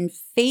weigh in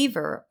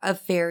favor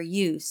of fair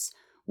use,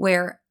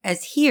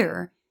 whereas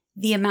here,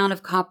 the amount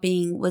of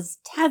copying was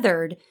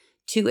tethered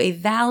to a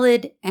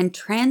valid and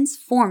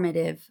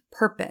transformative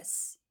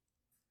purpose.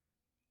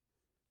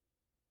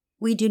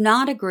 We do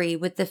not agree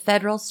with the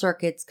Federal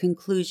Circuit's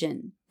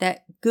conclusion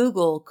that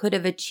Google could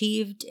have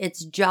achieved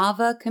its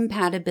Java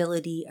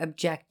compatibility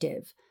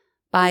objective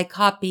by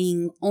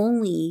copying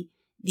only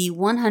the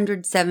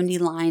 170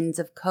 lines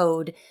of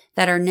code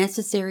that are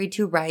necessary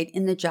to write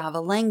in the Java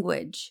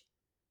language.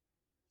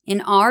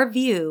 In our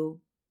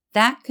view,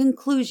 that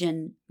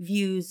conclusion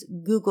views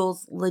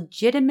Google's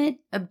legitimate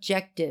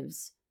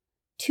objectives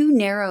too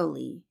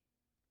narrowly.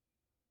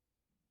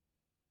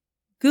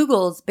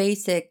 Google's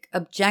basic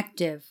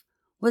objective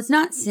was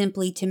not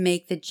simply to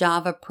make the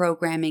Java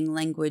programming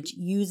language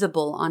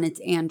usable on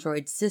its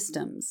Android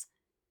systems.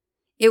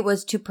 It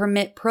was to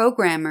permit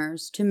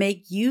programmers to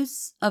make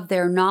use of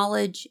their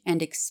knowledge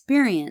and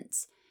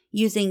experience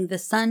using the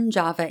Sun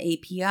Java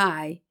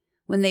API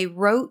when they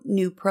wrote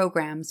new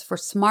programs for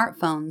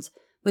smartphones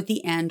with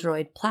the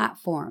Android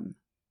platform.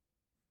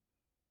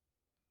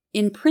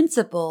 In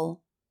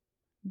principle,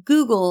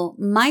 Google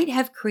might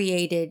have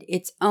created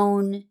its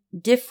own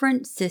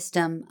different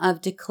system of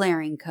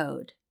declaring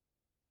code,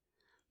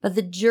 but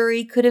the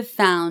jury could have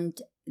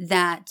found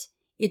that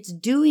its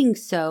doing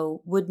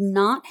so would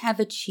not have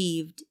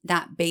achieved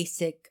that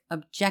basic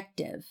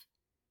objective.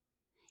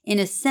 In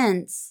a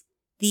sense,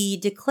 the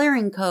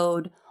declaring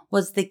code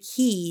was the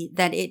key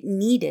that it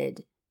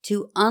needed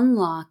to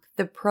unlock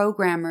the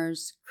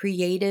programmer's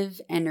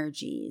creative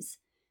energies,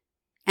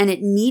 and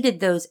it needed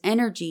those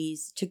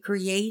energies to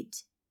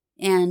create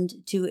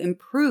and to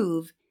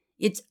improve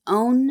its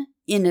own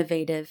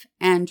innovative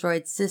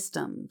Android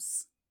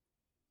systems.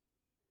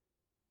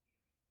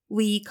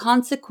 We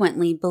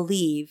consequently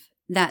believe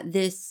that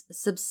this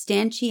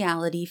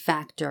substantiality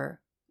factor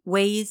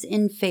weighs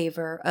in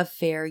favor of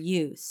fair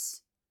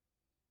use.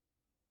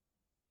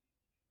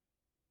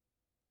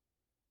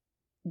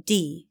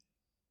 D.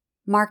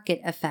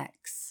 Market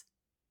effects.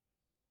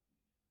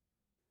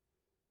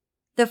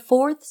 The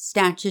fourth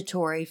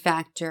statutory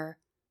factor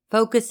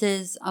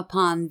focuses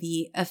upon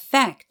the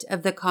effect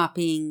of the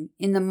copying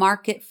in the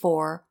market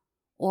for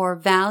or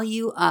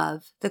value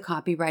of the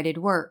copyrighted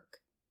work.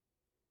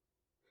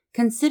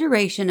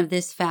 Consideration of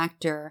this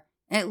factor,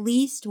 at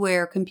least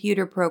where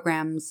computer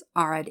programs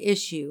are at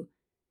issue,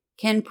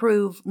 can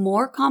prove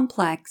more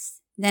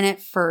complex than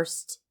at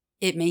first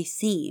it may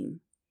seem.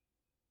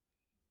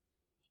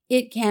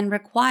 It can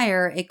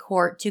require a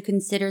court to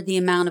consider the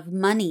amount of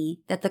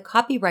money that the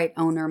copyright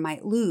owner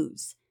might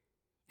lose.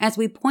 As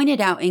we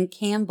pointed out in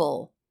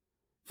Campbell,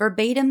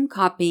 verbatim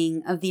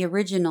copying of the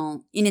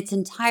original in its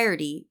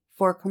entirety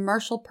for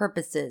commercial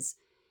purposes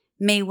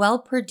may well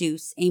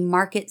produce a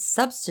market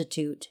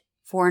substitute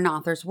for an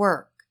author's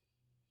work.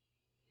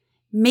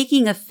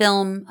 Making a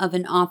film of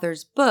an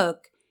author's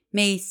book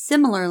may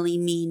similarly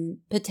mean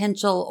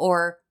potential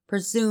or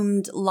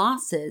presumed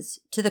losses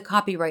to the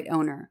copyright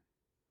owner.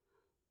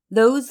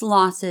 Those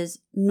losses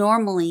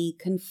normally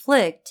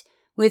conflict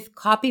with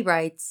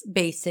copyright's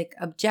basic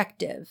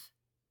objective,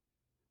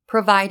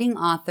 providing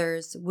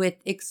authors with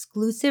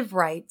exclusive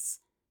rights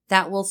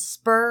that will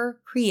spur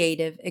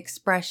creative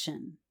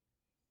expression.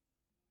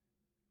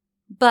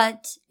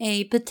 But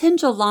a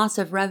potential loss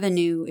of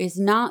revenue is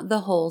not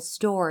the whole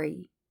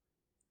story.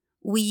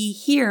 We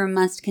here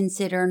must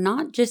consider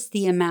not just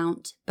the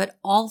amount, but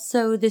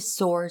also the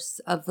source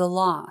of the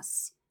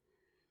loss.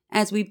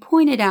 As we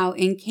pointed out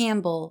in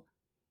Campbell,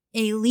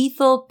 a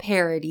lethal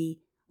parody,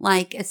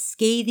 like a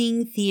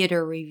scathing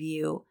theater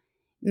review,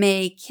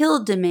 may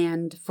kill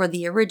demand for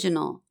the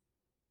original.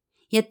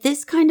 Yet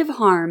this kind of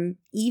harm,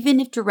 even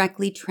if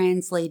directly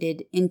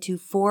translated into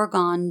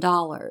foregone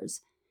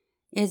dollars,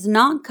 is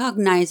not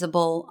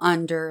cognizable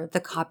under the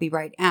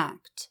Copyright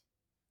Act.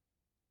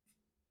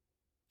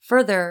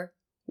 Further,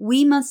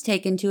 we must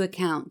take into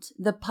account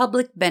the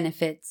public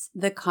benefits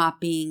the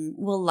copying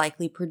will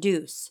likely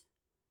produce.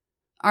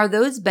 Are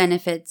those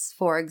benefits,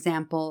 for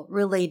example,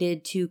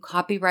 related to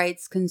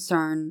copyright's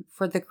concern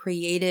for the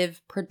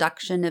creative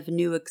production of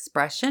new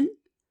expression?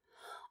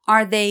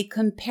 Are they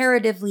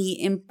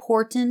comparatively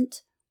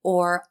important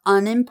or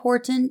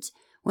unimportant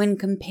when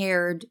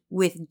compared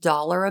with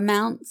dollar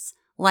amounts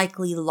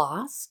likely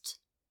lost?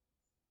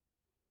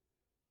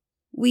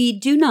 We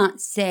do not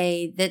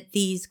say that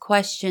these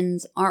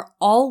questions are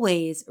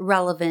always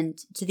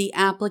relevant to the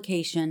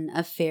application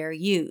of fair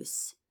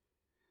use,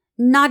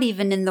 not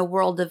even in the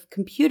world of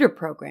computer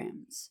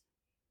programs.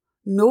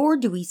 nor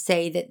do we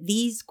say that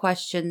these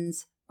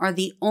questions are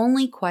the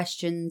only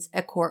questions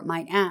a court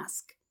might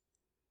ask.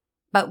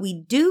 But we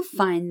do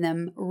find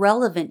them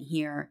relevant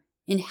here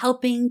in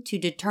helping to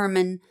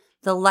determine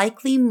the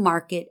likely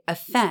market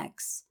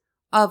effects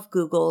of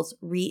Google's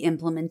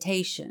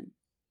re-implementation.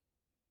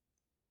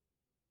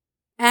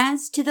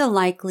 As to the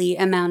likely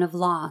amount of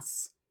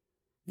loss,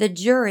 the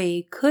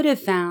jury could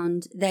have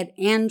found that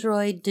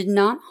Android did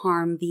not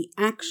harm the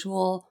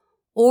actual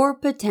or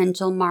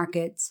potential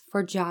markets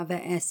for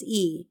Java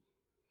SE,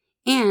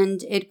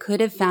 and it could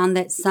have found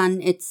that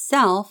Sun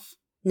itself,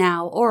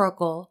 now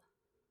Oracle,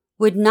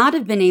 would not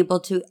have been able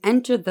to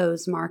enter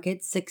those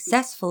markets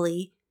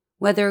successfully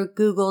whether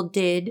Google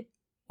did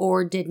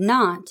or did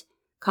not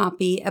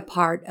copy a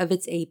part of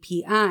its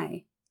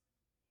API.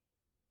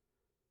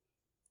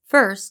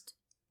 First,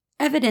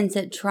 evidence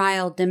at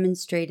trial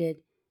demonstrated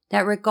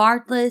that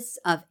regardless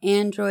of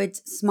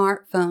Android's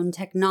smartphone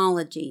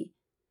technology,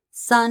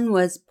 Sun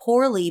was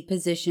poorly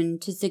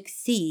positioned to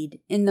succeed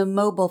in the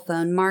mobile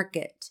phone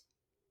market.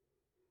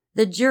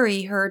 The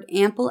jury heard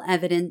ample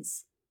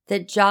evidence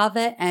that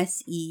Java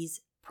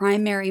SE's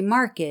primary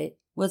market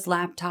was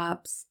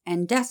laptops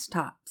and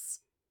desktops.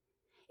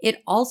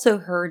 It also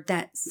heard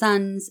that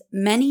Sun's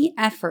many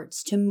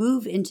efforts to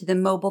move into the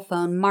mobile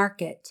phone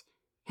market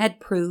had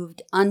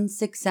proved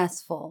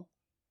unsuccessful.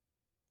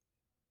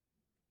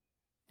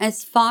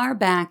 As far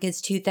back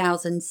as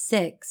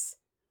 2006,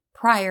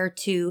 prior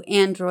to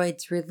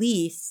Android's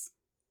release,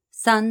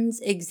 Sun's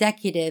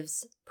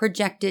executives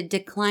projected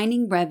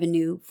declining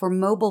revenue for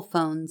mobile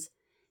phones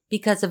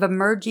because of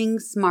emerging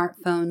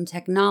smartphone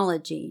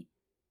technology.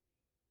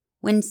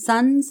 When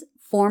Sun's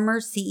former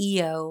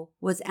CEO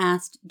was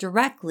asked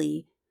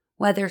directly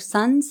whether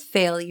Sun's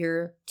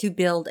failure to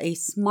build a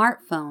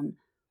smartphone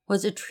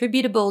was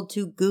attributable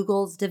to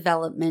Google's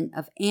development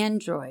of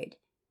Android,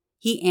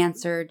 he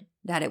answered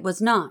that it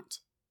was not.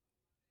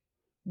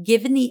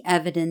 Given the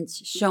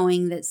evidence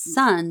showing that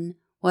Sun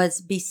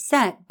was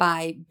beset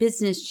by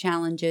business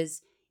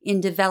challenges in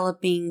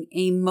developing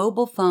a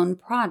mobile phone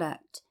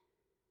product,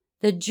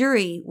 the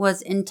jury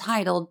was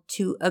entitled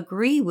to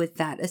agree with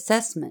that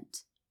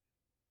assessment.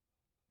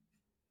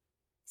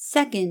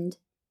 Second,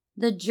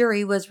 the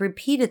jury was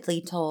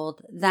repeatedly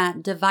told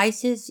that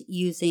devices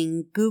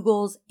using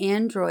Google's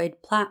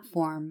Android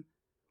platform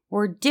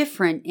were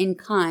different in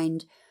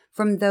kind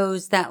from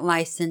those that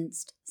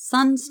licensed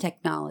Sun's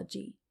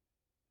technology.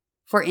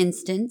 For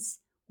instance,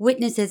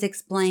 witnesses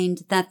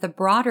explained that the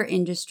broader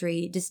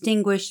industry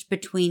distinguished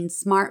between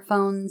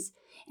smartphones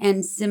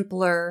and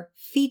simpler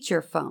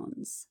feature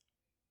phones.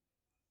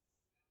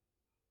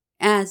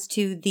 As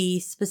to the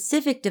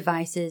specific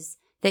devices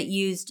that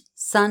used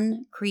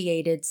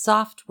Sun-created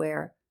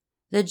software,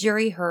 the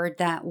jury heard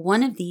that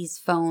one of these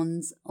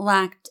phones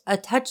lacked a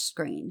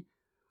touchscreen,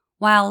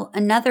 while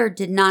another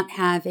did not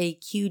have a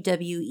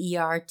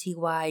QWERTY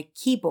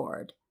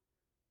keyboard.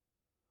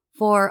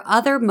 For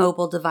other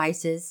mobile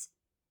devices,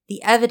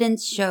 the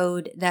evidence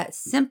showed that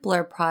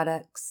simpler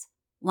products,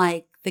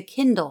 like the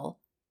Kindle,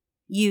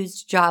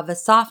 used Java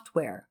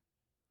software,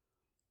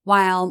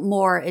 while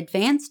more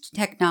advanced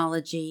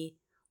technology,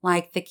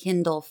 like the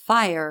Kindle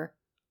Fire,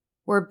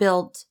 were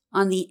built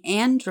on the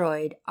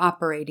Android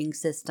operating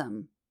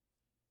system.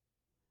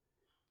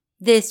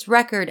 This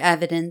record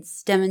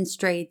evidence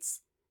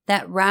demonstrates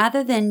that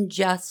rather than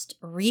just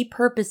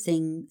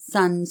repurposing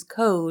Sun's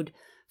code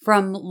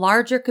from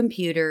larger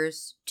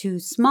computers to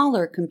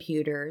smaller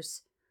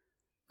computers,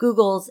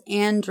 Google's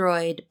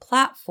Android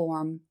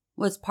platform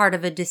was part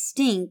of a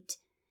distinct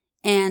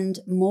and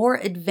more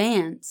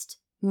advanced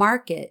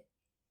market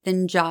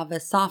than Java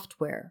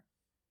software.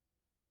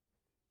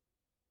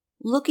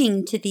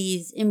 Looking to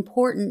these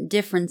important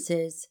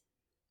differences,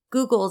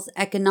 Google's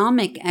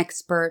economic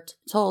expert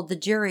told the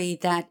jury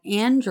that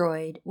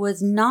Android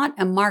was not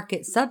a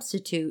market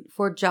substitute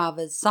for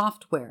Java's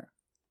software.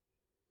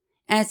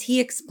 As he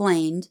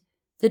explained,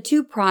 the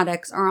two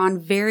products are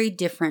on very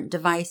different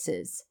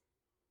devices,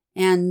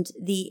 and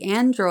the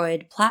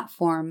Android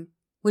platform,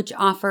 which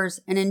offers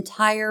an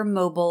entire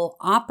mobile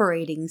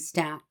operating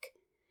stack,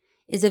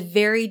 is a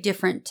very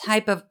different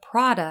type of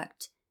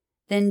product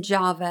than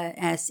Java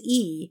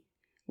SE,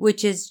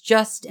 which is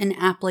just an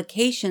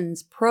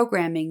applications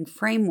programming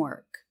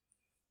framework.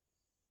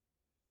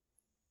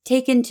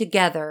 Taken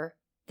together,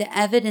 the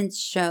evidence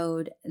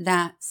showed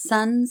that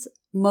Sun's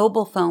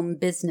mobile phone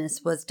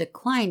business was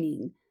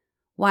declining,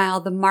 while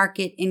the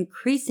market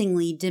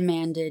increasingly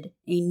demanded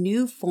a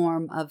new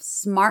form of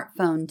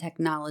smartphone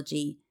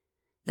technology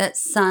that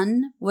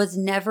Sun was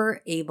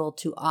never able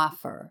to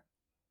offer.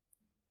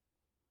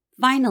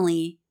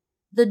 Finally,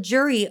 the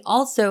jury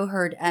also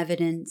heard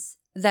evidence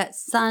that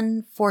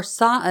Sun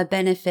foresaw a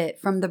benefit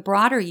from the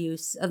broader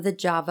use of the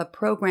Java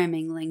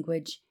programming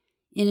language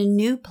in a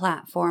new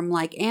platform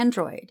like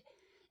Android,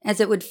 as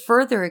it would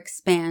further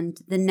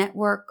expand the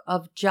network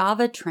of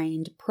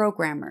Java-trained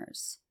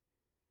programmers.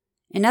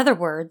 In other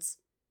words,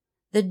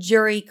 the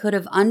jury could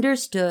have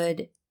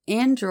understood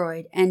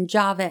Android and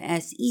Java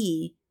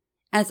SE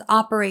as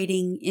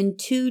operating in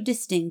two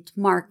distinct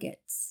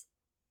markets.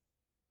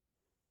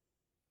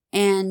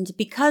 And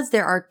because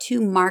there are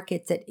two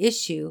markets at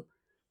issue,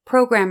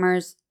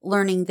 programmers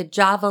learning the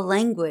Java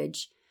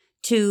language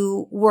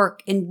to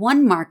work in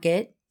one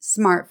market,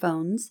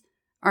 smartphones,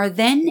 are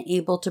then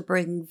able to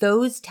bring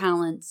those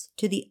talents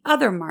to the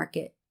other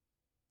market,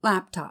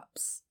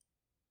 laptops.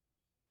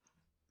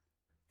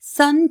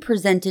 Sun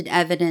presented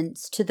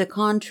evidence to the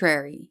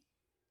contrary.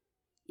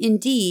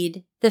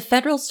 Indeed, the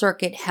Federal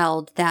Circuit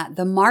held that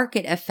the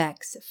market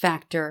effects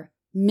factor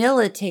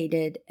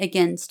militated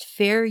against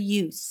fair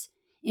use,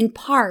 in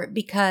part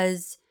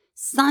because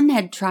Sun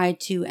had tried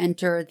to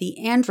enter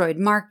the Android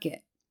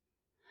market.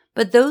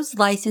 But those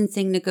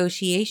licensing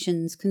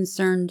negotiations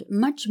concerned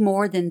much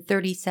more than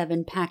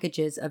 37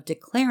 packages of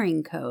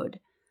declaring code,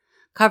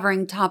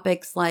 covering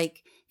topics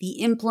like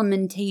the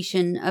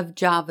implementation of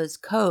Java's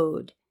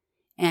code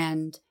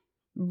and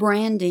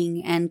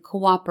branding and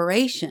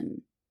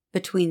cooperation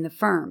between the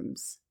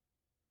firms.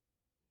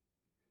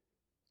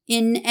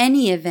 In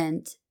any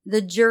event,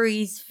 the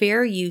jury's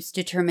fair use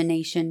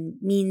determination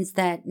means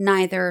that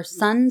neither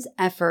Sun's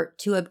effort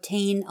to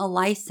obtain a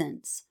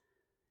license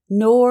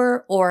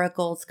nor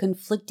Oracle's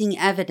conflicting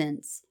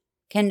evidence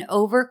can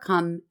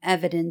overcome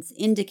evidence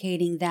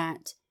indicating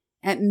that,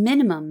 at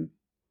minimum,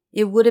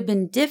 it would have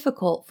been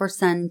difficult for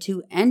Sun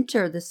to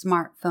enter the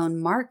smartphone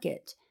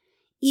market,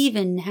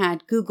 even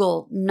had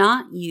Google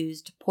not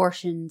used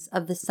portions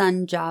of the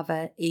Sun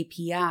Java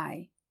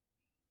API.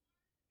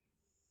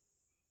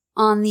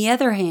 On the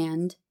other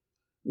hand,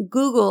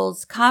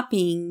 Google's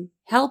copying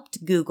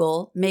helped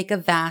Google make a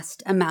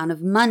vast amount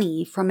of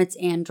money from its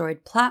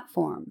Android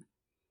platform,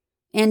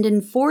 and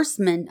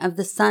enforcement of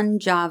the Sun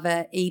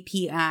Java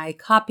API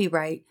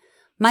copyright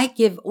might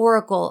give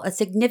Oracle a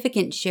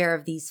significant share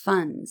of these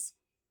funds.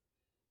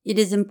 It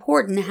is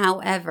important,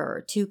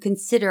 however, to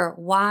consider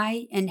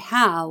why and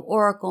how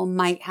Oracle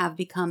might have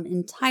become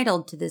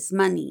entitled to this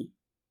money.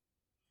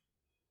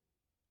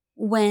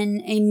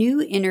 When a new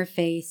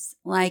interface,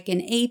 like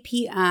an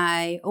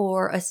API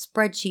or a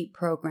spreadsheet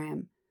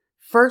program,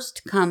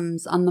 first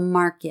comes on the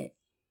market,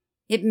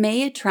 it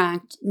may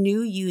attract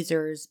new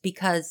users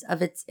because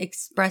of its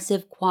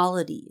expressive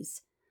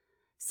qualities,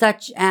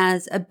 such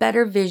as a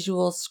better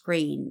visual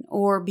screen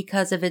or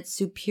because of its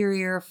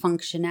superior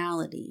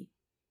functionality.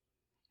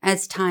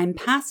 As time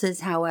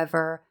passes,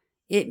 however,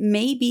 it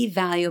may be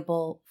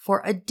valuable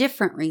for a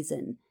different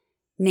reason,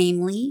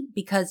 namely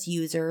because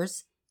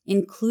users,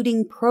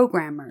 including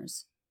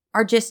programmers,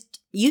 are just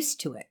used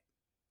to it.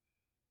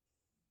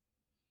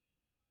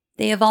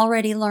 They have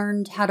already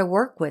learned how to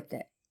work with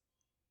it.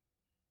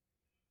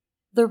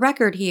 The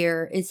record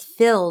here is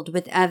filled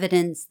with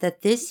evidence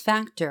that this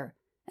factor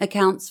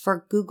accounts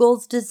for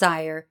Google's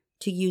desire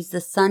to use the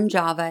Sun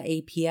Java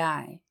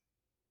API.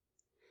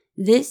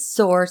 This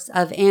source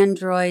of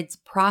Android's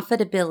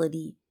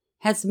profitability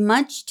has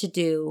much to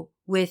do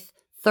with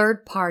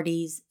third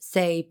parties,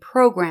 say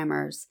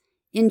programmers,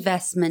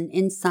 investment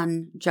in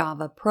Sun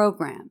Java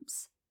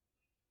programs.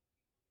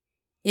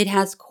 It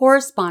has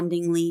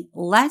correspondingly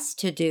less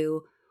to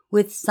do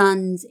with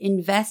Sun's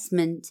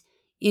investment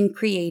in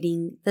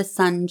creating the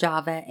Sun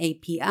Java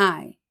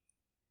API.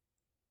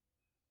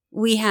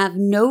 We have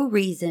no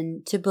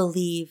reason to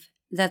believe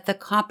that the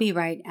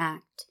Copyright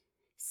Act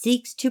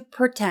seeks to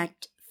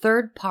protect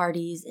third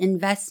parties'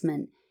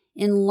 investment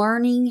in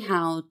learning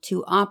how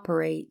to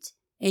operate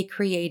a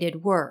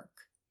created work.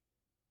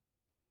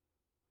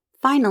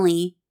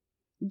 Finally,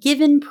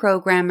 given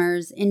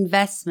programmers'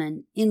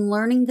 investment in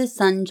learning the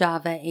Sun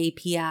Java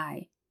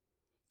API,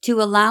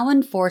 to allow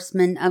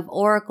enforcement of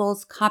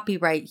Oracle's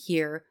copyright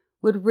here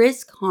would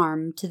risk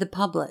harm to the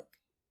public.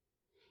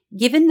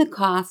 Given the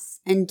costs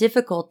and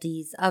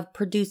difficulties of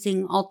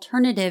producing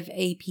alternative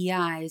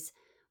APIs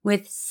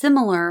with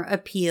similar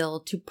appeal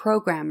to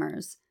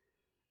programmers,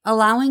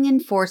 allowing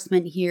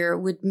enforcement here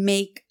would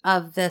make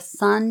of the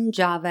Sun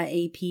Java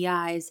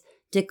API's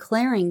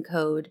declaring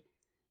code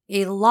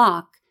a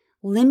lock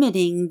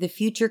limiting the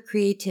future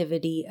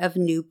creativity of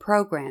new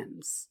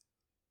programs.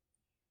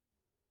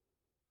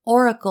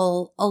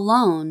 Oracle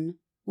alone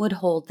would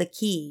hold the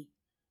key.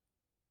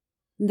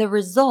 The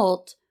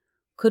result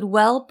could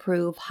well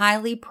prove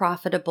highly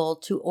profitable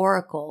to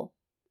Oracle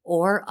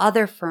or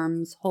other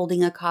firms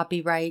holding a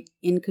copyright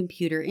in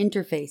computer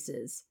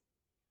interfaces.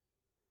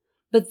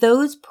 But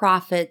those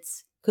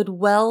profits could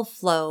well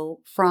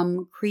flow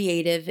from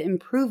creative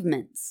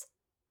improvements,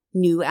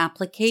 new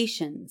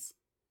applications,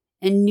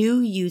 and new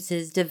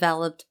uses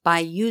developed by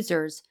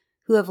users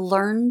who have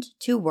learned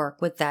to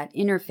work with that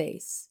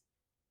interface.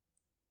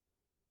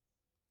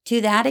 To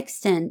that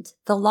extent,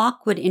 the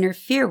lock would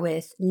interfere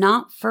with,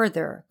 not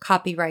further,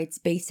 copyright's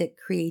basic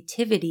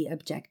creativity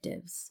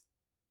objectives.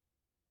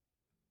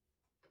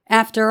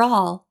 After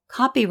all,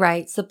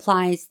 copyright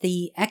supplies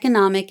the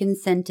economic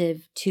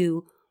incentive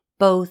to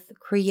both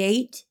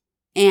create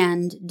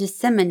and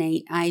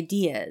disseminate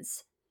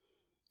ideas,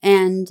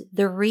 and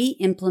the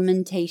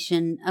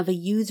re-implementation of a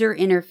user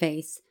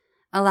interface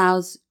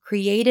allows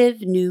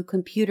creative new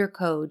computer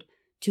code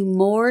to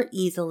more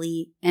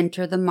easily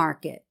enter the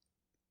market.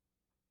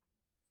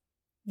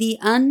 The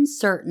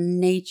uncertain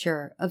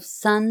nature of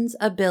Sun's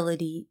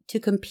ability to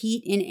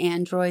compete in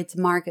Android's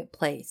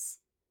marketplace,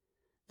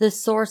 the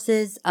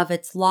sources of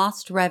its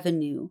lost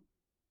revenue,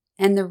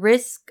 and the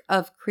risk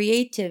of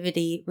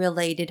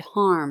creativity-related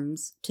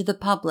harms to the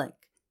public,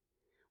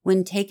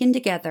 when taken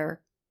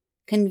together,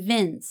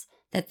 convince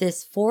that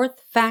this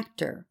fourth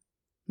factor,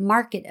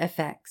 market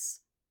effects,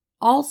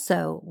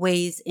 also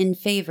weighs in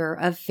favor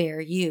of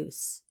fair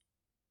use.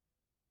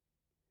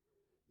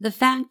 The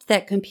fact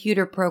that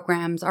computer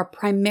programs are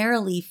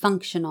primarily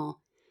functional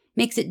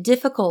makes it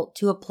difficult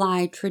to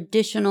apply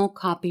traditional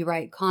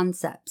copyright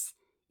concepts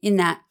in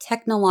that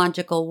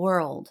technological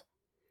world.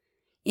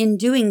 In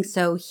doing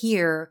so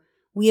here,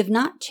 we have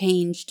not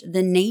changed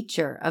the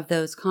nature of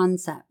those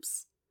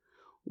concepts.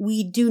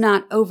 We do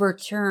not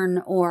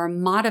overturn or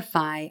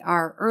modify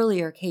our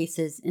earlier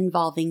cases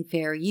involving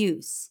fair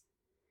use.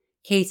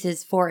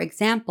 Cases, for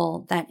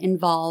example, that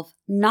involve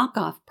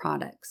knockoff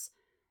products,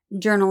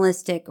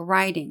 journalistic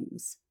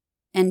writings,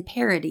 and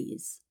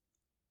parodies.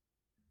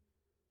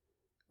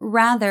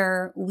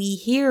 Rather, we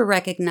here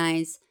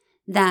recognize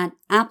that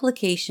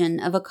application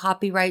of a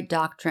copyright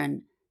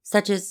doctrine,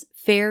 such as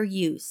fair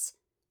use,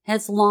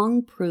 has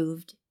long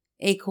proved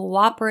a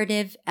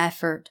cooperative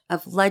effort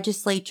of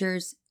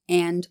legislatures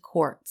and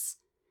courts,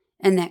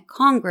 and that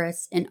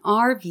Congress, in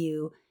our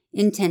view,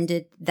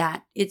 intended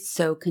that it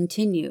so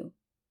continue.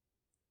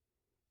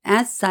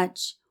 As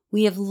such,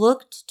 we have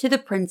looked to the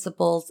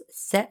principles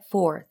set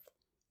forth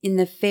in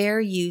the Fair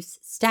Use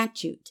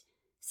Statute,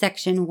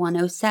 Section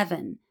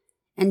 107,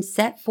 and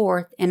set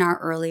forth in our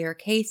earlier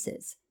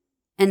cases,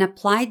 and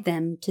applied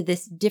them to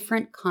this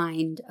different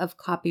kind of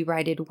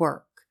copyrighted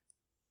work.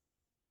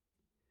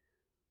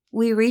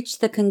 We reach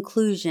the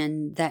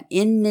conclusion that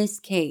in this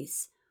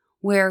case,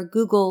 where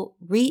Google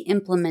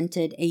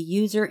re-implemented a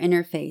user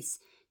interface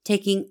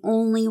taking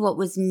only what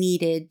was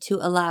needed to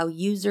allow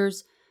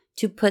users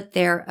to put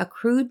their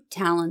accrued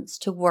talents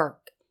to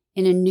work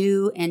in a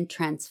new and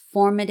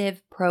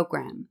transformative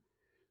program,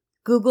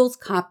 Google's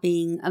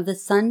copying of the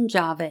Sun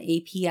Java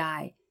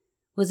API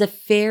was a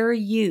fair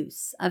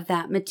use of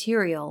that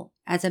material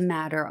as a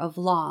matter of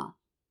law.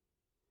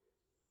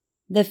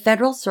 The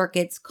Federal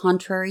Circuit's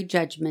contrary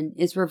judgment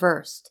is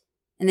reversed,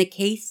 and the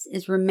case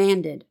is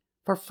remanded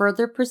for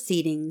further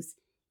proceedings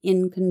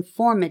in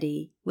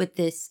conformity with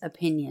this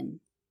opinion.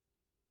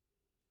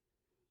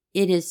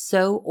 It is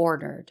so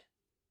ordered.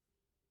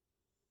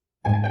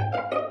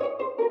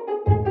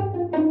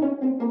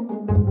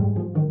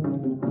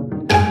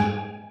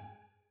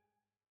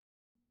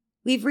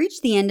 We've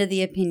reached the end of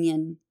the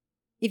opinion.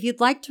 If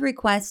you'd like to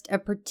request a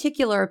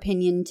particular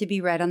opinion to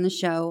be read on the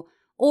show,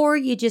 or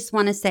you just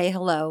want to say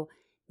hello,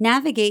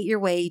 navigate your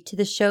way to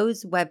the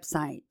show's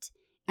website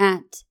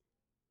at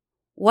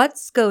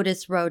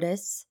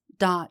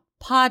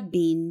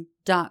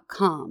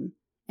whatscotuswroteus.podbean.com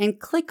and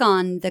click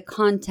on the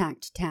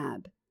Contact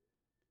tab.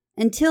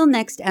 Until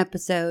next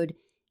episode,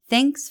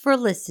 thanks for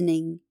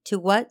listening to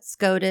What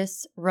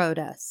SCOTUS Wrote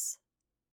Us.